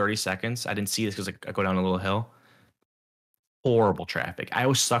like 30 seconds, I didn't see this because like, I go down a little hill. Horrible traffic. I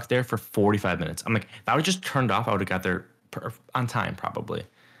was stuck there for 45 minutes. I'm like, if I would just turned off, I would have got there on time probably. I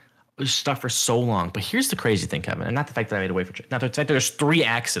was stuck for so long. But here's the crazy thing, Kevin, and not the fact that I made away for not the fact that there's 3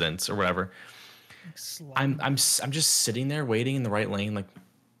 accidents or whatever. I'm just sitting there waiting in the right lane, like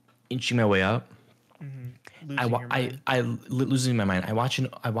inching my way up. Mm-hmm. Losing my mind. I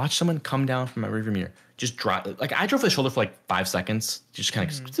watch someone come down from my rearview mirror, just drive. Like I drove the shoulder for like 5 seconds, just kind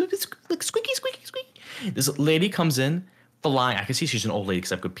of like squeaky. This lady comes in, flying. I can see she's an old lady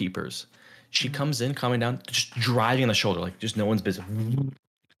because I have good peepers. She comes in, coming down, just driving on the shoulder, like just no one's business.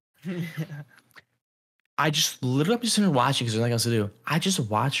 I just literally I'm just sitting there watching because there's nothing else to do. I just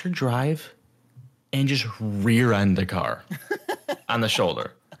watch her drive and just rear end the car on the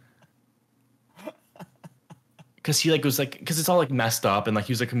shoulder. Cause he like was like, cause it's all like messed up and like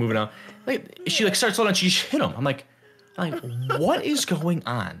he was like moving out. Like she like starts slowing down, she just hit him. I'm like, what is going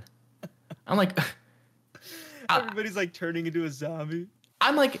on? I'm like, everybody's like turning into a zombie.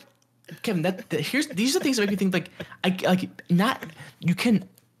 I'm like, Kevin, these are things that make me think like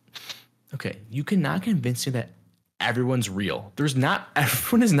you cannot convince me that everyone's real.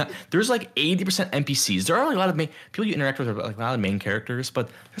 Everyone is not. There's like 80% NPCs. There are a lot of people you interact with are like a lot of main characters, but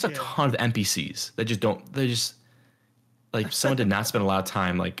there's a ton of NPCs that just don't. They just like someone did not spend a lot of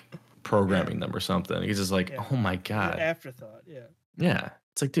time like Yeah. programming them or something. He's just like, Yeah. oh my It was an god, afterthought. Yeah. yeah.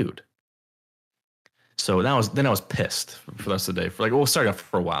 It's like, dude. So then I was pissed for the rest of the day. For like, well, starting off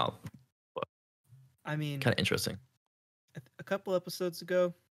for a while, but I mean, kind of interesting. a couple episodes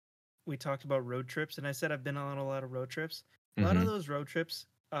ago, we talked about road trips, and I said I've been on a lot of road trips. A lot of Mm-hmm. those road trips,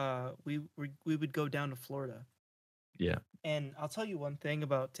 we would go down to Florida, Yeah. and I'll tell you one thing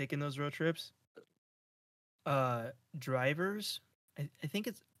about taking those road trips. Uh, Drivers, I think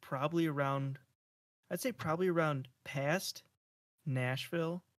it's probably around. I'd say probably around past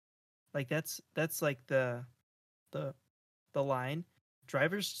Nashville. Like that's like the the line.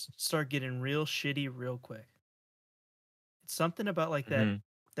 Drivers start getting real shitty real quick. It's something about like Mm-hmm.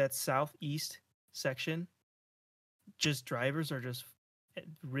 that southeast section. Just drivers are just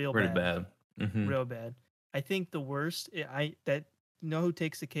real Pretty bad, bad. Mm-hmm. real bad. I think the worst. I that you know who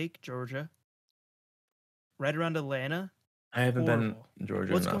takes the cake? Georgia, right around Atlanta. I haven't been Horrible. in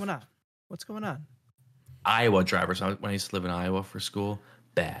Georgia What's going enough. on? What's going on? Iowa drivers. When I used to live in Iowa for school,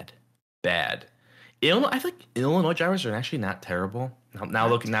 bad, bad. Illinois, I think Illinois drivers are actually not terrible. Now Not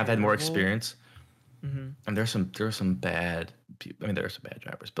looking, now I've had more terrible. experience, Hmm. and there's some bad people. I mean, there are some bad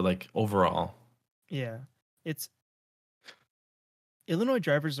drivers, but like overall, Yeah, it's Illinois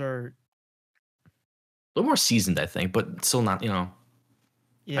drivers are. a little more seasoned, I think, but still not. I mean,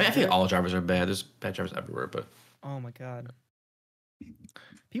 Yeah, I think they're. all drivers are bad. There's bad drivers everywhere, but Oh my god,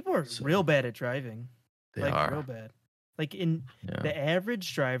 people are so real bad at driving, they like real are. bad. Like in Yeah. the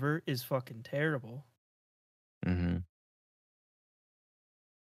average driver is fucking terrible. Mm-hmm.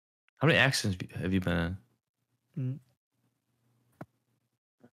 How many accidents have you been N-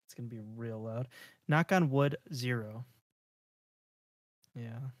 It's gonna be real loud. Knock on wood, 0.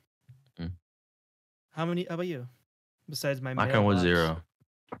 Yeah. in? How many? How about you? Besides my Knock on wood, mailbox. 0.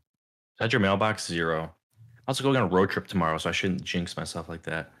 Is that your mailbox? 0. I'm also going on a road trip tomorrow, so I shouldn't jinx myself like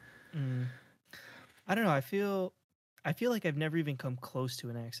that. Mm, I don't know. I feel like I've never even come close to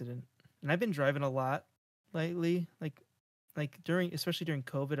an accident, and I've been driving a lot lately. Like during, especially during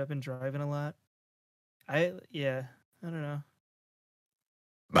COVID, I've been driving a lot. Yeah. I don't know.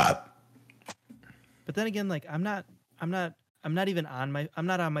 But But then again, like I'm not, I'm not even on my, I'm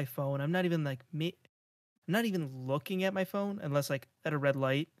not on my phone. I'm not even like me. I'm not even looking at my phone unless like at a red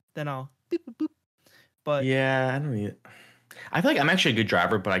light. Then I'll boop boop boop. But yeah, I don't need it. I feel like I'm actually a good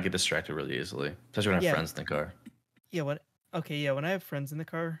driver, but I get distracted really easily, especially when I have yeah, friends in the car. yeah. What? Okay, yeah. When I have friends in the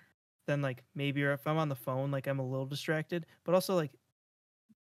car, then like maybe or if I'm on the phone, like I'm a little distracted. But also like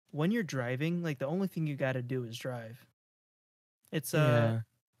when you're driving, like the only thing you got to do is drive. It's Yeah.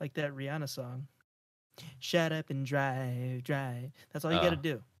 like that Rihanna song. Shut up and drive, drive. That's all you got to Oh,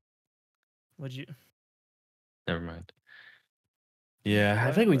 do. Would you? never mind. Yeah, I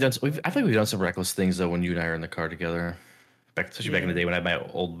What? think we've done. What? I think we've done some reckless things though when you and I are in the car together. Especially back in the Yeah. day when I had my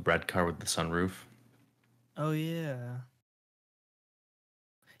old red car with the sunroof. Oh yeah.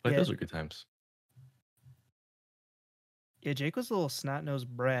 Like Yeah. those were good times. Yeah. Jake was a little snot nosed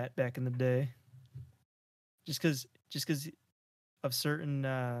brat back in the day. Just cause of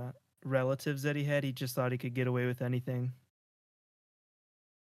certain relatives that he had, he just thought he could get away with anything.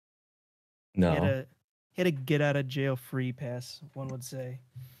 He No. had a get out of jail free pass, one would say.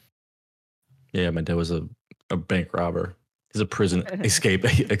 Yeah, my dad was a bank robber. He's a prison escape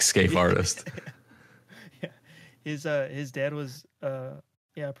Yeah. artist. Yeah. His dad was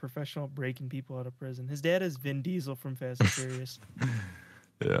yeah, professional breaking people out of prison. His dad is Vin Diesel from Fast and Furious.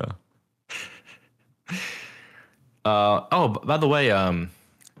 Yeah. By the way,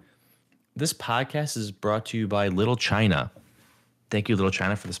 this podcast is brought to you by Little China. Thank you, Little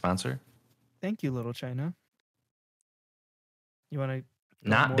China, for the sponsor. Thank you, Little China. You want to go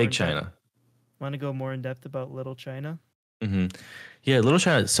Not more Big in depth? China. Want to go more in depth about Little China? Hmm. Yeah, Little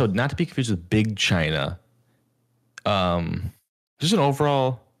China. So not to be confused with Big China. Just an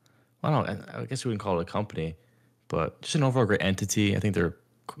overall. I don't know. I guess we wouldn't call it a company, but just an overall great entity. I think they're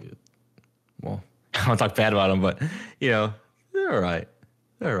well. I don't talk bad about them, but they're all right.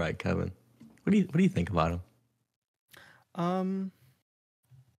 They're all right, Kevin. What do you think about them? Um,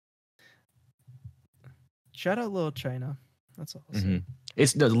 Shout out Little China. That's all I'll Mm-hmm. say.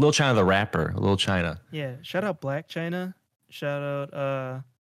 It's no, Little China the rapper. Little China. Yeah, shout out Black China. Shout out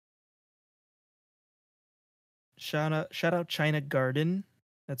shout out China Garden.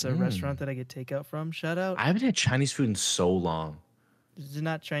 That's a restaurant Mm. that I get takeout from. Shout out. I haven't had Chinese food in so long. Is it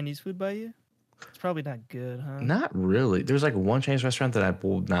not Chinese food by you? It's probably not good, huh? Not really. There's like one Chinese restaurant that I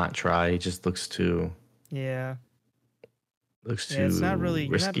will not try. It just Yeah. looks Yeah, it's not too really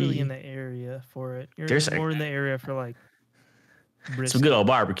you're not really in risky. the area for it. You're There's more in the area for like some good brisket. old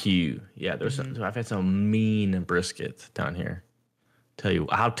barbecue. Yeah, Hmm. I've had some mean brisket down here.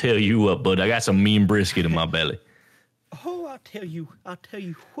 I'll tell you what, bud. I got some mean brisket in my belly. Oh, I'll tell you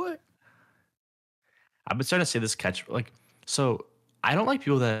what. I've been starting to say this catch like so. I don't like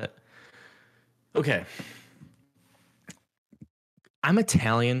people that. Okay, I'm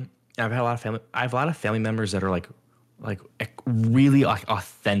Italian. I've had a lot of family. I have a lot of family members that are like really like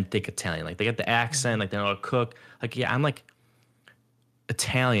authentic Italian. Like they get the accent. Like they know how to cook. Like yeah, I'm like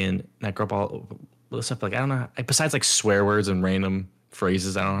Italian. And I grew up all this stuff. Like I don't know. Besides like swear words and random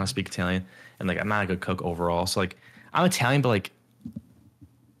phrases, I don't know how to speak Italian. And like I'm not a good cook overall. So like I'm Italian, but like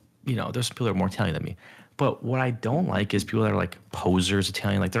there's some people that are more Italian than me. But what I don't like is people that are like posers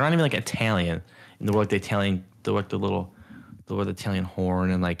Italian. Like they're not even like Italian. And they're like the Italian, they're like the Italian horn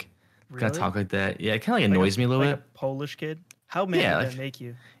and like kind of Really? talk like that. Yeah, it kind of like annoys me a little Like a bit. Polish kid? How mad Yeah, would like that make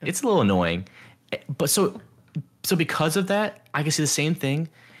you? it's a little annoying. But so because of that, I can see the same thing.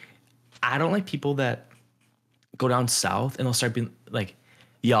 I don't like people that go down south and they'll start being like,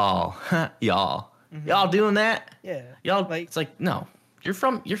 y'all, y'all doing that? Yeah. Y'all, Like it's like no, you're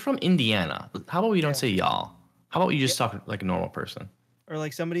from Indiana. How about we don't yeah. say y'all? How about you Yeah. just talk like a normal person? Or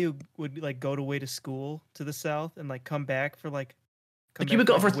like somebody who would like go away to school to the south and like come back for like Like you've been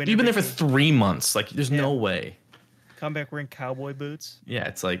there for vacation. 3 months. Like there's Yeah. no way. Come back wearing cowboy boots. Yeah,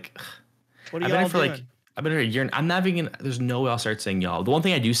 it's like What are I've been here y'all for like doing? I've been here a year. And I'm not even. There's no way I'll start saying y'all. The one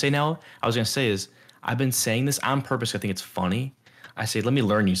thing I do say now, I was gonna say is I've been saying this on purpose. I think it's funny. I say, let me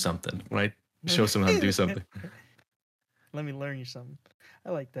learn you something when I show someone how to do something. Let me learn you something. I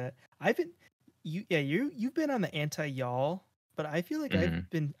like that. I've been you've been on the anti y'all, but I feel like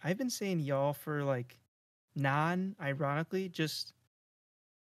Mhm. I've been saying y'all for like non ironically just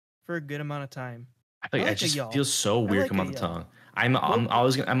for a good amount of time. I I think it like a just y'all. feels so I weird like coming a out the y'all. tongue. I'm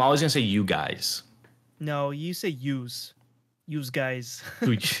always gonna say you guys. No, you say use. Use guys.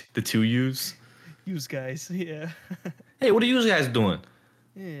 Who the two yous? Use guys. Yeah. Hey, what are you guys doing?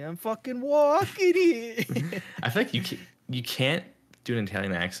 Yeah, I'm fucking walking here. I feel like you can't do an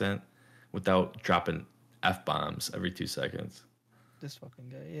Italian accent without dropping f bombs every 2 seconds. This fucking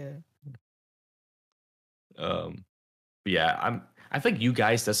guy, yeah. But yeah, I think you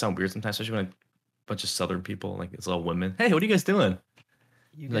guys does sound weird sometimes, especially when a bunch of Southern people like it's all women. Hey, what are you guys doing?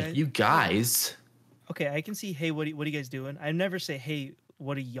 You Like guys you oh, guys. okay, I can see hey, what are you guys doing? I never say hey,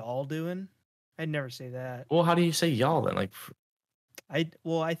 what are y'all doing? I'd never say that. Well, how do you say y'all then? Like,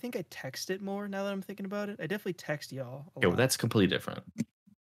 I think I text it more now that I'm thinking about it. I definitely text y'all a okay, well, lot. that's completely different.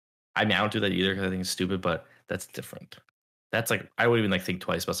 I mean, I don't do that either because I think it's stupid, but that's different. That's like I wouldn't even like think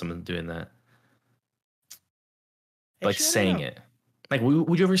twice about someone doing that. Like Actually, I don't saying know. it. Like,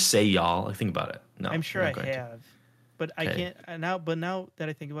 would you ever say y'all? Like, think about it. No, I'm you're sure not I going to. have, but I Okay. can't now. But now that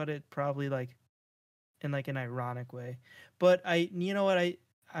I think about it, probably like in like an ironic way. But you know what?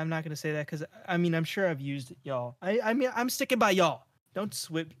 I'm not gonna say that because I mean I'm sure I've used y'all. I mean I'm sticking by y'all. Don't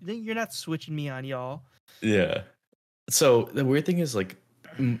switch. You're not switching me on y'all. Yeah. So the weird thing is like,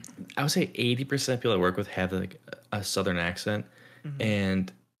 I would say 80% of people I work with have like a Southern accent, Hmm.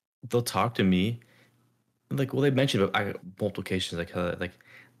 and they'll talk to me like, well, they mentioned multiple occasions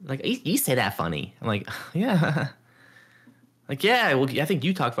like you say that funny. I'm like, yeah, like yeah. Well, I think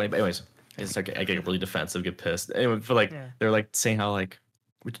you talk funny, but anyways, I get really defensive, get pissed. Anyway, for like Yeah. they're like saying how like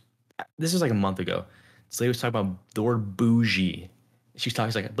which, this was like a month ago. This lady was talking about the word bougie. She's talking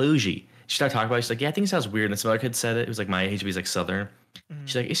she's like bougie. She started talking about it. She's like, yeah, I think it sounds weird. And some other kid said it. It was like my age, but he's like Southern. Hmm.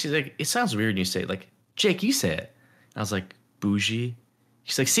 She's like, it sounds weird when you say it. Like, Jake, you say it. And I was like, bougie.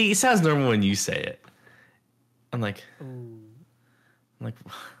 She's like, see, it sounds normal when you say it. I'm like, Ooh. I'm like,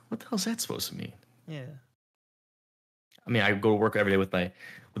 what the hell is that supposed to mean? Yeah. I mean, I go to work every day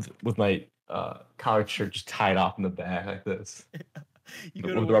with my collared shirt just tied off in the back like this, You go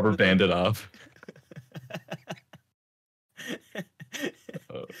to with the work rubber with like. banded off.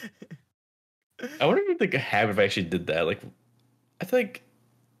 Uh, I wonder if like a habit if I actually did that. Like, I feel like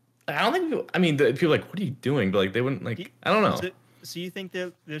I don't think people, I mean, people are like, what are you doing? But like, they wouldn't You- like. I don't know. so, so you think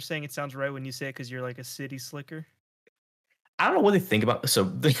they're saying it sounds right when you say it because you're like a city slicker? I don't know what they think about. So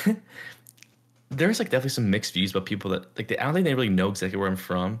there's like definitely some mixed views about people that like. I don't think they really know exactly where I'm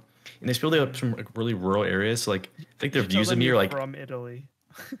from. And there's people that are Mhm. from like really rural areas. So like, I think You their should tell views of them me you're are like from Italy.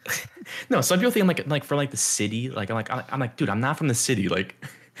 no, some people think I'm like from like the city. Like I'm like, dude, I'm not from the city. Like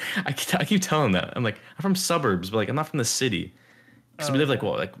I keep telling that. I'm like, I'm from suburbs, but like I'm not from the city. Because we Oh live like yeah.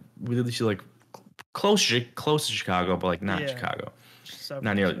 what? Like we live actually like close to Chicago, but like not Yeah. Chicago. Not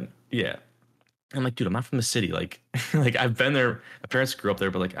Suburbs. nearly Yeah. yeah. I'm like, dude, I'm not from the city. Like like I've been there. My parents grew up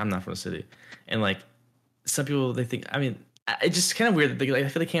there, but like I'm not from the city. And like some people they think I mean it's just kind of weird that like, I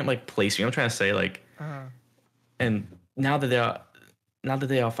feel they can't like place me. I'm trying to say like Uh-huh. and now that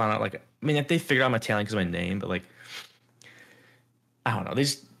they all found out like I mean if they figured out my talent because of my name, but like I don't know.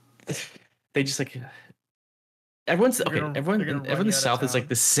 They just like everyone's okay. They're gonna Everyone run in the you out of South is like town.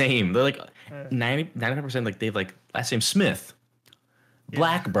 the same. They're like Uh, 95% like they've like last name Smith, yeah,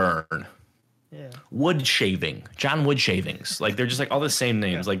 Blackburn, yeah, Wood Shaving, John Wood Shavings. Like they're just like all the same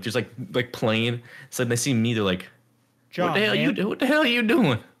yeah. names. Like just like plain. So they see me, they're like, "What the John hell you Man, do? What the hell are you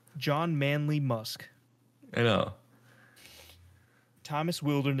doing?" John Manley Musk, I know. Thomas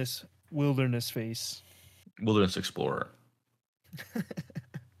Wilderness Face. Wilderness Explorer,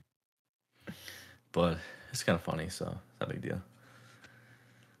 but it's kind of funny, so it's not a big deal.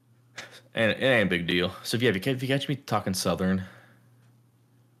 And it ain't a big deal. So if you catch me talking Southern,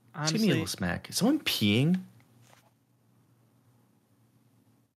 just give me a little Honestly, smack. Is someone peeing?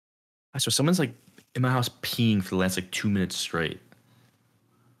 I swear, someone's like in my house peeing for the last like 2 minutes straight.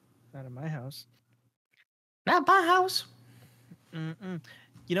 not in my house. Not my house. Mm-mm.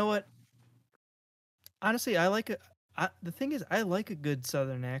 You know what? Honestly, I like a. The thing is, I like a good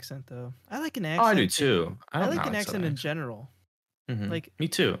Southern accent, though. I like an Oh, I do accent. too. I I don't like know an like Southern accent in accent. general. Hmm. Like Me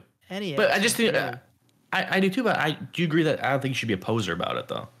too. any But I just accent, think really. I do too. But I do you agree that I don't think you should be a poser about it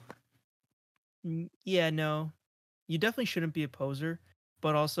though, Yeah, no, you definitely shouldn't be a poser,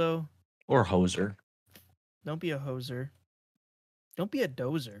 but also or a hoser. don't be a hoser. Don't be a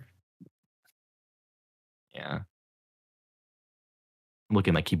dozer. Yeah. I'm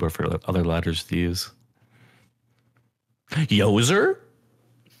looking at my keyboard for other letters to use. Yoser.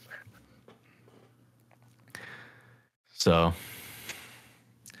 So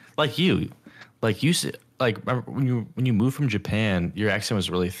like you said, like remember when you moved from Japan, your accent was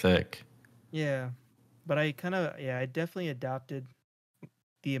really thick. Yeah, but I kind of yeah, I definitely adopted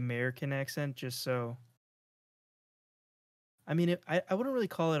the American accent just so. I mean, I wouldn't really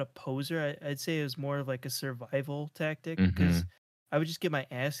call it a poser. I'd say it was more of like a survival tactic Hmm. because I would just get my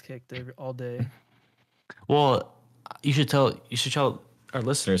ass kicked all day. Well, you should tell our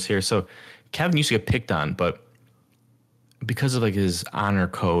listeners here. So Kevin used to get picked on, but because of like his honor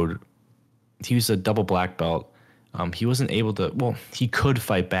code, he was a double black belt. He wasn't able to. Well, he could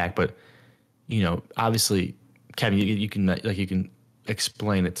fight back, but obviously, Kevin, you can you can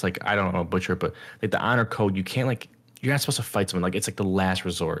explain. It's like I don't know butcher, it, but like the honor code, you can't like you're not supposed to fight someone. Like it's like the last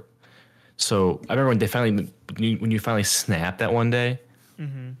resort. So I remember when they finally when you finally snapped that one day.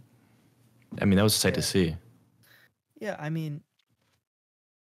 Mm-hmm. I mean, that was a sight to Yeah, see. yeah. I mean,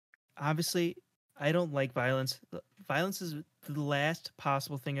 obviously, I don't like violence. Violence is the last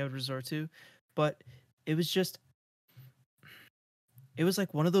possible thing I would resort to, but it was just it was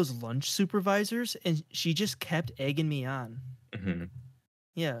like one of those lunch supervisors, and she just kept egging me on. Hmm.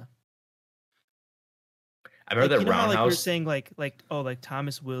 Yeah. I remember Like that you know how like we were roundhouse. saying like oh like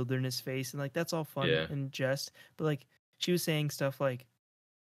Thomas Wilderness Face and like that's all fun Yeah. and jest, but like she was saying stuff like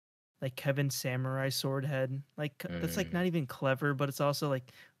Kevin Samurai Sword Head, like that's like Mm, not even clever, but it's also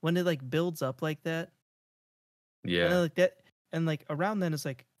like when it like builds up like that, and then yeah. like that, and like around then it's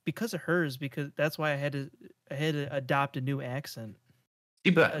like because of hers, because that's why I had to adopt a new accent.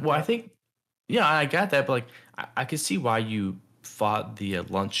 See, but well, I Adopt. think yeah, I got that, but like I could see why you fought the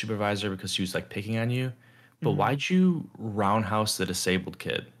lunch supervisor because she was like picking on you. But Hmm. why'd you roundhouse the disabled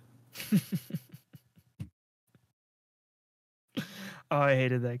kid? Oh, I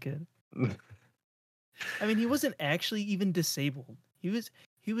hated that kid. I mean, he wasn't actually even disabled. He Was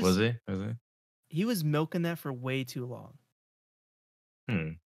was he? Was he? he was milking that for way too long. Hmm.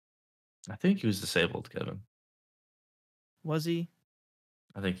 I think he was disabled, Kevin. Was he?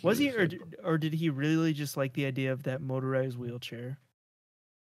 I think he Was was he, or disabled. or did he really just like the idea of that motorized wheelchair?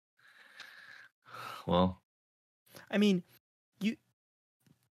 Well, I mean, you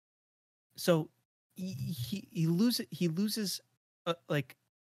so he loses like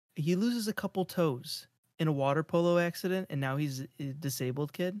he loses a couple toes in a water polo accident, and now he's a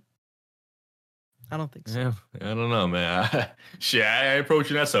disabled kid. I don't think so. yeah, I don't know, man. Shit, I ain't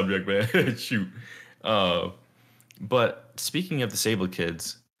approaching that subject, man. Shoot. Uh, but speaking of disabled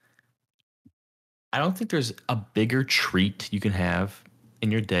kids, I don't think there's a bigger treat you can have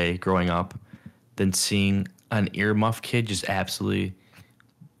in your day growing up than seeing an earmuff kid just absolutely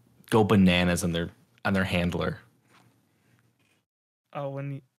go bananas on their handler. Oh,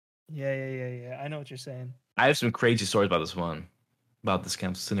 yeah. I know what you're saying. I have some crazy stories about this one, about this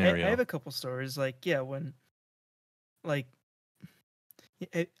kind of I have scenario. a couple stories. Like yeah, when like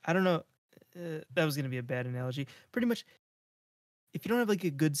I don't know. That was gonna be a bad analogy. Pretty much, if you don't have like a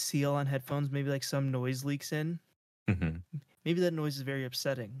good seal on headphones, maybe like some noise leaks in. Hmm. Maybe that noise is very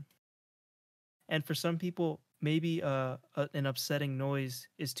upsetting. And for some people, maybe an upsetting noise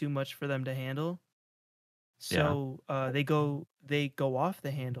is too much for them to handle. Yeah. So they go off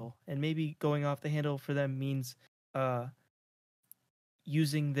the handle, and maybe going off the handle for them means uh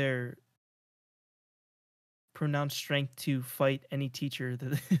using their pronounced strength to fight any teacher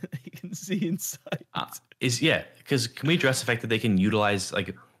that they can see inside. Because can we address the fact that they can utilize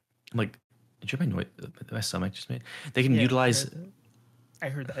like did you hear my noise? My stomach just made. They can utilize. I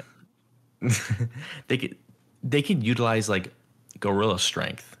heard that. they can utilize like gorilla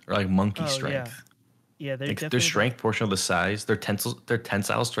strength or like monkey strength. Yeah, they're like definitely their strength portion of the size, their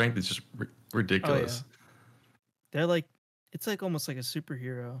tensile strength is just ridiculous. Oh, yeah. They're like, it's like almost like a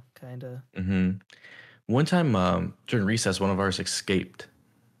superhero kind of. Mm-hmm. One time during recess, one of ours escaped.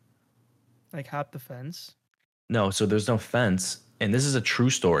 Like hop the fence? No, so there's no fence, and this is a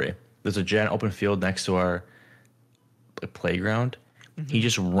true story. There's a giant open field next to our playground. Mm-hmm. He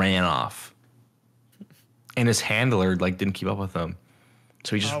just ran off, and his handler like didn't keep up with him,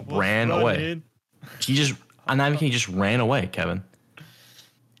 so he just ran away. He just, he just ran away, Kevin.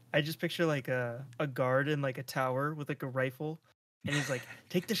 I just picture like a guard in like a tower with like a rifle, and he's like,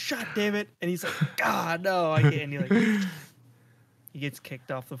 "Take the shot, damn it!" And he's like, "God, no, I can't." And he gets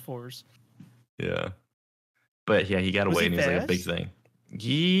kicked off the floors. Yeah, but yeah, he got away, and he's like a big thing.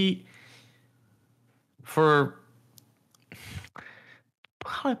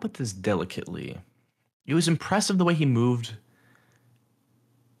 How do I put this delicately? It was impressive the way he moved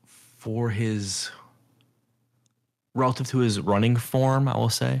for his relative to his running form, I will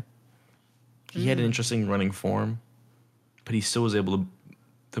say. He had an interesting running form, but he still was able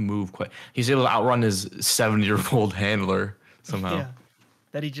to move quite. He's able to outrun his 70-year-old handler somehow. Yeah.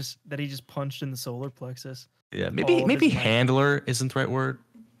 That he just punched in the solar plexus. Yeah, maybe handler isn't the right word.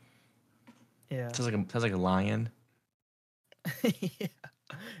 Yeah. It sounds like a lion. Yeah.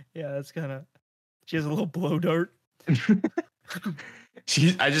 Yeah, that's kind of. She has a little blow dart.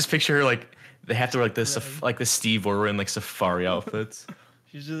 I just picture her like they have to wear like this like the Steve Irwin like safari outfits.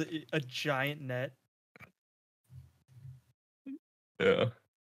 She's just a giant net. Yeah,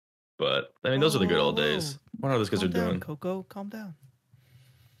 but I mean those are the good old days. What are those guys are doing? Coco, calm down.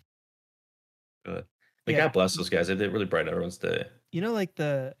 Good. God bless those guys. They really brighten everyone's day. You know, like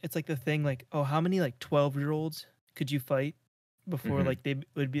it's like the thing, like, oh, how many like 12-year-olds could you fight before like they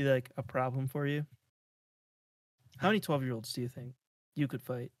would be like a problem for you? How many 12-year-olds do you think you could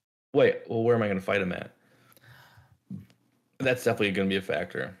fight? Wait, well, where am I going to fight them at? That's definitely going to be a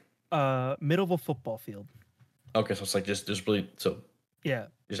factor. Middle of a football field. Okay, so it's like just really yeah,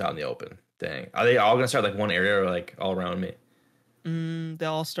 just out in the open. Dang, are they all going to start like one area or like all around me? They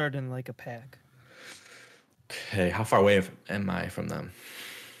all start in like a pack. Okay, how far away am I from them?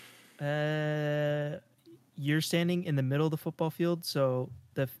 You're standing in the middle of the football field, so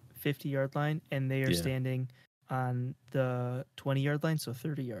the 50-yard line, and they are standing on the 20-yard line, so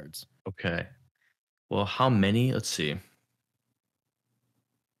 30 yards. Okay. Well, how many? Let's see.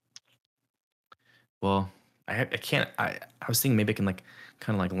 Well, I can't. I was thinking maybe I can like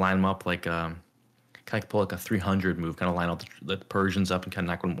kind of like line them up like kind of pull like a 300 move, kind of line out the Persians up and kind of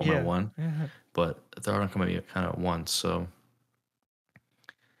knock one by one. Mm-hmm. But they're not going to be kind of once. So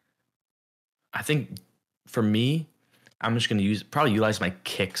I think for me, I'm just going to probably utilize my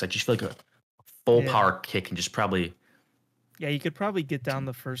kicks. I just feel like a full power kick and just probably. Yeah, you could probably get down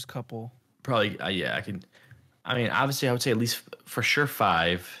the first couple. Probably, I can. I mean, obviously, I would say at least for sure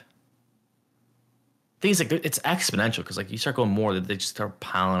 5. Things like it's exponential because like you start going more, they just start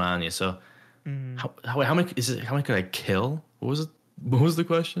piling on you. So how many is it? How many could I kill? What was it? What was the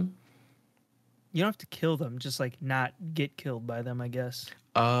question? You don't have to kill them, just like not get killed by them, I guess.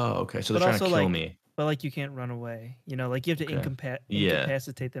 Oh, okay. So they're trying to kill me. But like you can't run away. You know, like you have to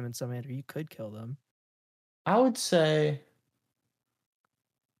incapacitate them in some manner. You could kill them. I would say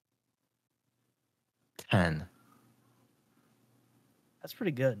 10. That's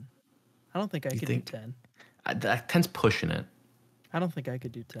pretty good. I don't think I could do 10. 10's pushing it. I don't think I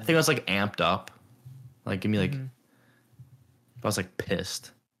could do 10. I think I was like amped up. Like give me like. I was like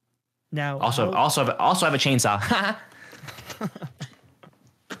pissed. Now also have a chainsaw.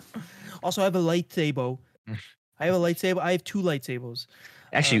 Also have a lightsaber. I have a lightsaber. I have 2 lightsabers.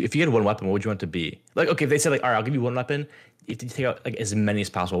 Actually, if you had one weapon, what would you want it to be? Like, okay, if they said like, all right, I'll give you one weapon. If you take out like as many as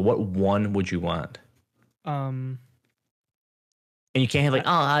possible, what one would you want? And you can't have like,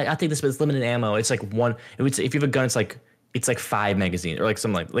 I'll take this, but it's limited ammo. It's like one. It would say, if you have a gun, it's like 5 magazines or like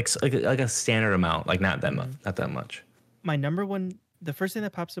something like a standard amount, like not that much. My number one, the first thing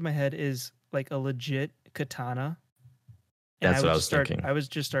that pops in my head is like a legit katana. And that's what I was thinking. I would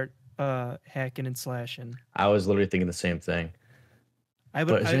just start hacking and slashing. I was literally thinking the same thing.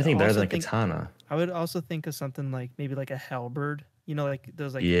 But is there anything better than a katana? I would also think of something like maybe like a halberd. You know, like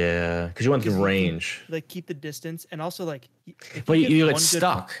those like because you want the range. Like keep the distance, and also like. But you're like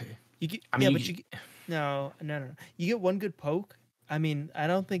stuck. No. You get one good poke. I mean, I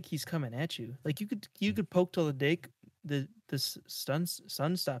don't think he's coming at you. Like you could poke till the sun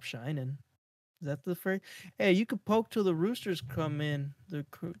stops shining. Is that the phrase? Hey, you could poke till the roosters come in. The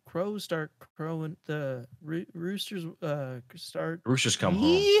crows start crowing. The roosters start. Roosters come home.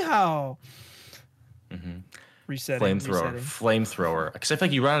 Yeehaw! Mm-hmm. Resetting. Flamethrower. Because I feel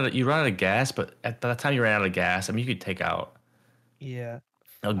like you run out of gas, but by the time you ran out of gas, I mean, you could take out Yeah.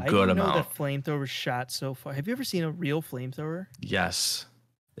 a I good didn't know amount. that flamethrower shot so far. Have you ever seen a real flamethrower? Yes,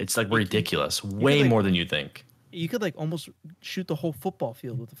 it's like You, ridiculous. you could Way like more than you think. almost shoot the whole football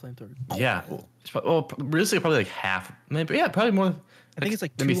field with a flamethrower. Yeah. Well, realistically, probably like half. Maybe, yeah, probably more. I think it's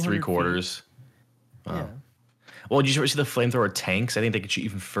like maybe 200 feet. 3/4. Wow. Yeah. Well, did you ever see the flamethrower tanks? I think they could shoot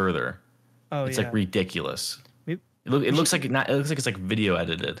even further. Oh It's yeah. like ridiculous. Maybe, It looks like not. It looks like it's like video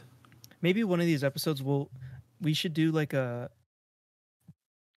edited. maybe one of these episodes we should do like a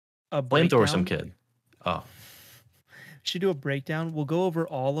Flamethrower some breakdown. kid. Oh. Should do a breakdown. We'll go over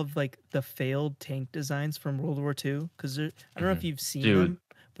all of like the failed tank designs from World War II because I don't know if you've seen Dude, them,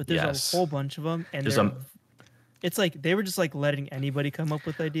 but there's yes. a whole bunch of them, and There's it's like they were just like letting anybody come up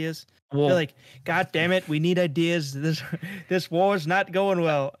with ideas. Well, They're like, God damn it, we need ideas. This war is not going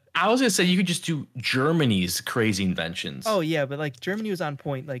well. I was gonna say you could just do Germany's crazy inventions. Oh yeah, but like Germany was on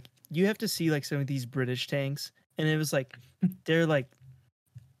point. Like you have to see like some of these British tanks, and it was like they're like,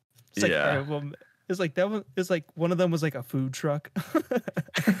 it's like Yeah. well, it's like that one. It's like one of them was like a food truck.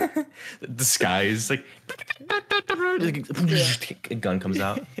 The skies like a gun comes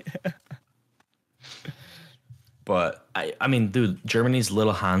out. But I mean, dude, Germany's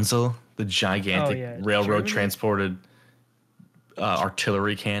Little Hansel, the gigantic railroad transported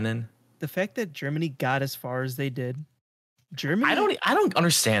artillery cannon. The fact that Germany got as far as they did, Germany. I don't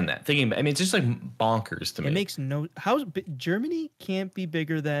understand that. I mean, it's just like bonkers to me. It makes no. Germany can't be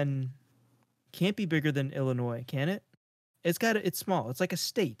bigger than Illinois, can it? It's small. It's like a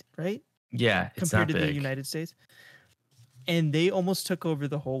state, right? Yeah, it's compared not to big. the United States. And they almost took over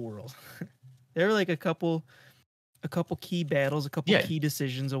the whole world. They were like a couple key battles, a couple key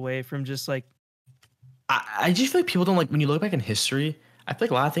decisions away from just like. I just feel like people don't like when you look back in history. I feel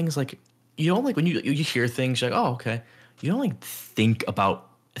like a lot of things like you don't like when you hear things you're like, oh okay, you don't like think about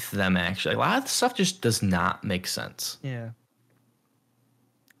them actually. Like, a lot of stuff just does not make sense. Yeah.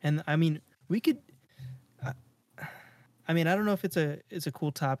 And I mean, we could. I mean, I don't know if it's a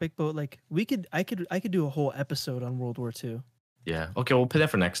cool topic, but like I could do a whole episode on World War II. Yeah. Okay, we'll put that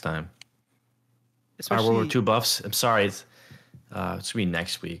for next time. Especially, Our World War II buffs. I'm sorry, it's gonna be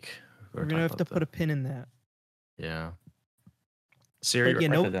next week. We're gonna have to put a pin in that. Yeah. Siri, write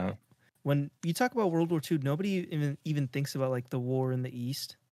that down. When you talk about World War II, nobody even thinks about like the war in the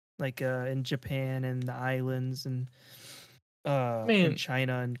East, like in Japan and the islands and in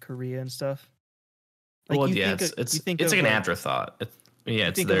China and Korea and stuff. Like well, yeah, it's like an afterthought.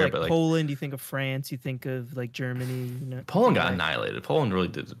 It's think there, of, but like Poland, you think of France, you think of like Germany. Poland got annihilated. Poland really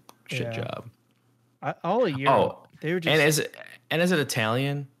did a shit job. All of Europe, they were just. And as an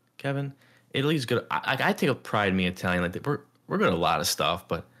Italian, Kevin, Italy's good. I take a pride in being Italian. Like we're good at a lot of stuff,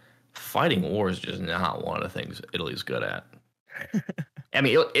 but fighting war is just not one of the things Italy's good at. I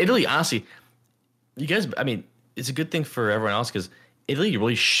mean, Italy, honestly, you guys. I mean, it's a good thing for everyone else because Italy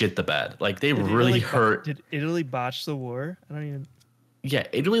really shit the bed. Like they really hurt. Did Italy botch the war? I don't even. Yeah,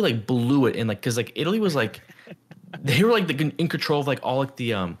 Italy like blew it in like because like Italy was like they were like in control of like all like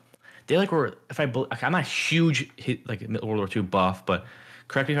the they like were I'm not a huge like World War II buff, but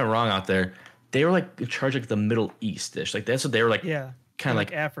correct me if I'm wrong out there. They were like in charge of like the Middle East-ish. Like that's what they were like. Yeah, kind of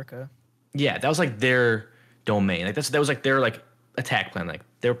like Africa. Yeah, that was like their domain. Like that was like their like attack plan. Like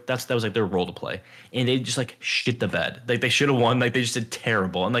that was like their role to play, and they just like shit the bed. Like they should have won. Like they just did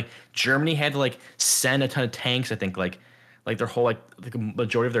terrible. And like Germany had to like send a ton of tanks. I think like their whole like the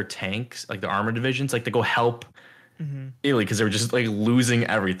majority of their tanks, like the armor divisions, like to go help Italy because they were just like losing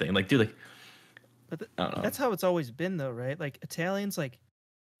everything. Like dude, like. But that's how it's always been though, right? Like Italians, like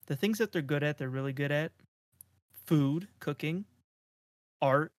the things that they're good at, they're really good at. Food, cooking,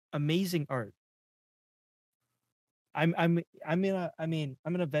 art, amazing art. I'm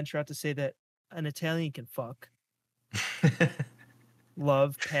gonna venture out to say that an Italian can fuck.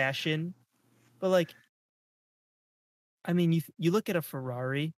 Love, passion. But like I mean you look at a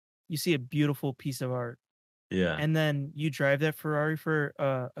Ferrari, you see a beautiful piece of art. Yeah. And then you drive that Ferrari for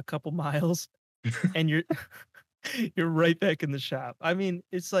a couple miles and you're right back in the shop. I mean,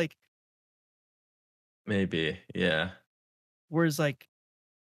 it's like maybe, yeah. Whereas like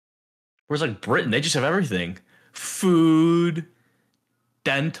Britain, they just have everything. Food,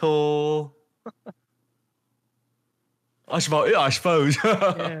 dental. I suppose.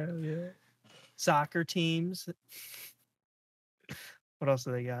 yeah. Soccer teams. What else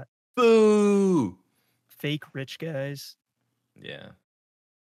do they got? Boo! Fake rich guys. Yeah.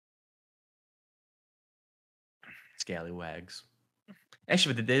 Scallywags.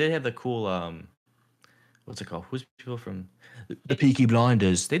 Actually, but they did have the cool what's it called? Who's people from the Peaky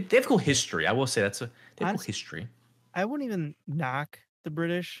Blinders? They have cool history. I will say they have cool Honestly, history. I wouldn't even knock the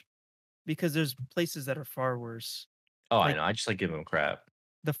British because there's places that are far worse. Oh, I Like know. I just like giving them crap.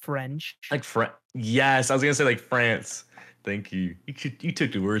 the French. Like Yes, I was gonna say like France. Thank you. You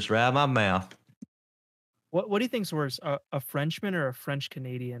took the words right out of my mouth. What do you think's worse, a Frenchman or a French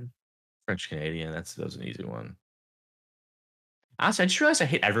Canadian? French Canadian. That was an easy one. Honestly, I just realized I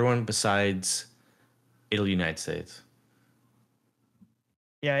hate everyone besides Italy, United States.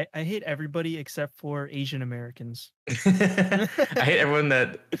 Yeah, I hate everybody except for Asian Americans. I hate everyone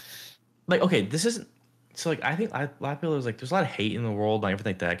that like. Okay, this isn't. So like, I think a lot of people is like, there's a lot of hate in the world and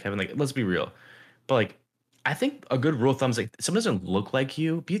everything like that, Kevin. Like, let's be real. But like, I think a good rule of thumb is like, if someone doesn't look like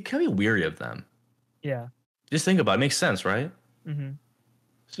you, be kind of weary of them. Yeah. Just think about it. It makes sense, right? Mm-hmm.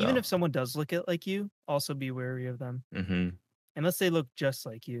 Even So. if someone does look it like you, also be wary of them. Mm-hmm. Unless they look just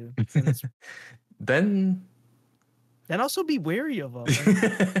like you, then it's Then. then also be wary of them.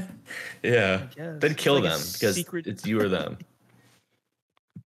 Yeah. I guess Then it's kill like a them because secret. it's you or them.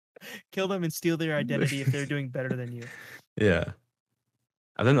 Kill them and steal their identity if they're doing better than you. Yeah.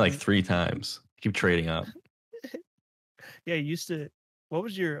 I've done it like And 3 times. Keep trading up. yeah, you used to. What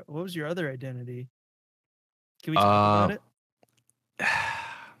was your other identity? Can we talk about Uh, it?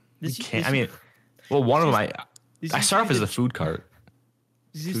 we This can't. I this mean, well, one this of them used, this I used to start be off as the the food cart.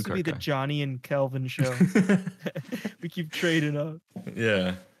 this used Food to be cart the guy. Johnny and Kelvin show. We keep trading up.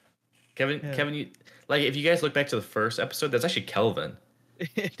 Yeah. Kevin, Yeah. Kevin, you like if you guys look back to the first episode, that's actually Kelvin.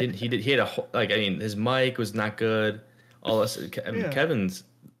 He had a like I mean his mic was not good. All this I mean Yeah. Kevin's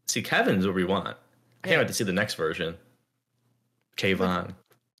what we want. I can't Yeah. wait to see the next version. Like Kayvon.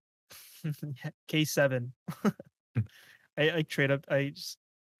 K7. I trade up. I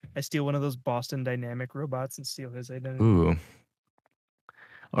steal one of those Boston Dynamic robots and steal his identity. Ooh.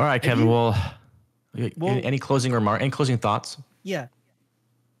 All right, Have Kevin. you? Well, Well, any closing remark? Any closing thoughts? yeah,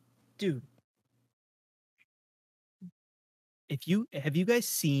 dude. If you have you guys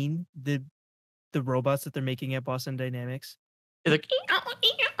seen the robots that they're making at Boston Dynamics? He's like,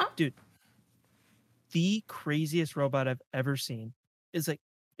 Dude, the craziest robot I've ever seen is like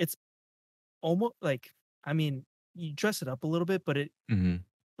it's almost like I mean, you dress it up a little bit, but it mm-hmm.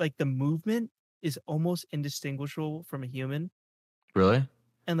 like the movement is almost indistinguishable from a human. Really?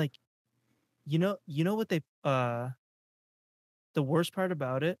 And like you know what they the worst part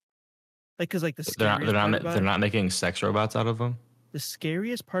about it, like because like They're not making sex robots out of them. the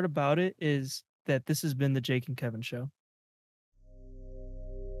scariest part about it is that this has been the Jake and Kevin show.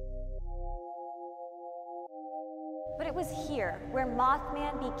 But it was here where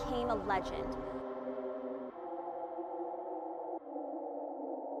Mothman became a legend.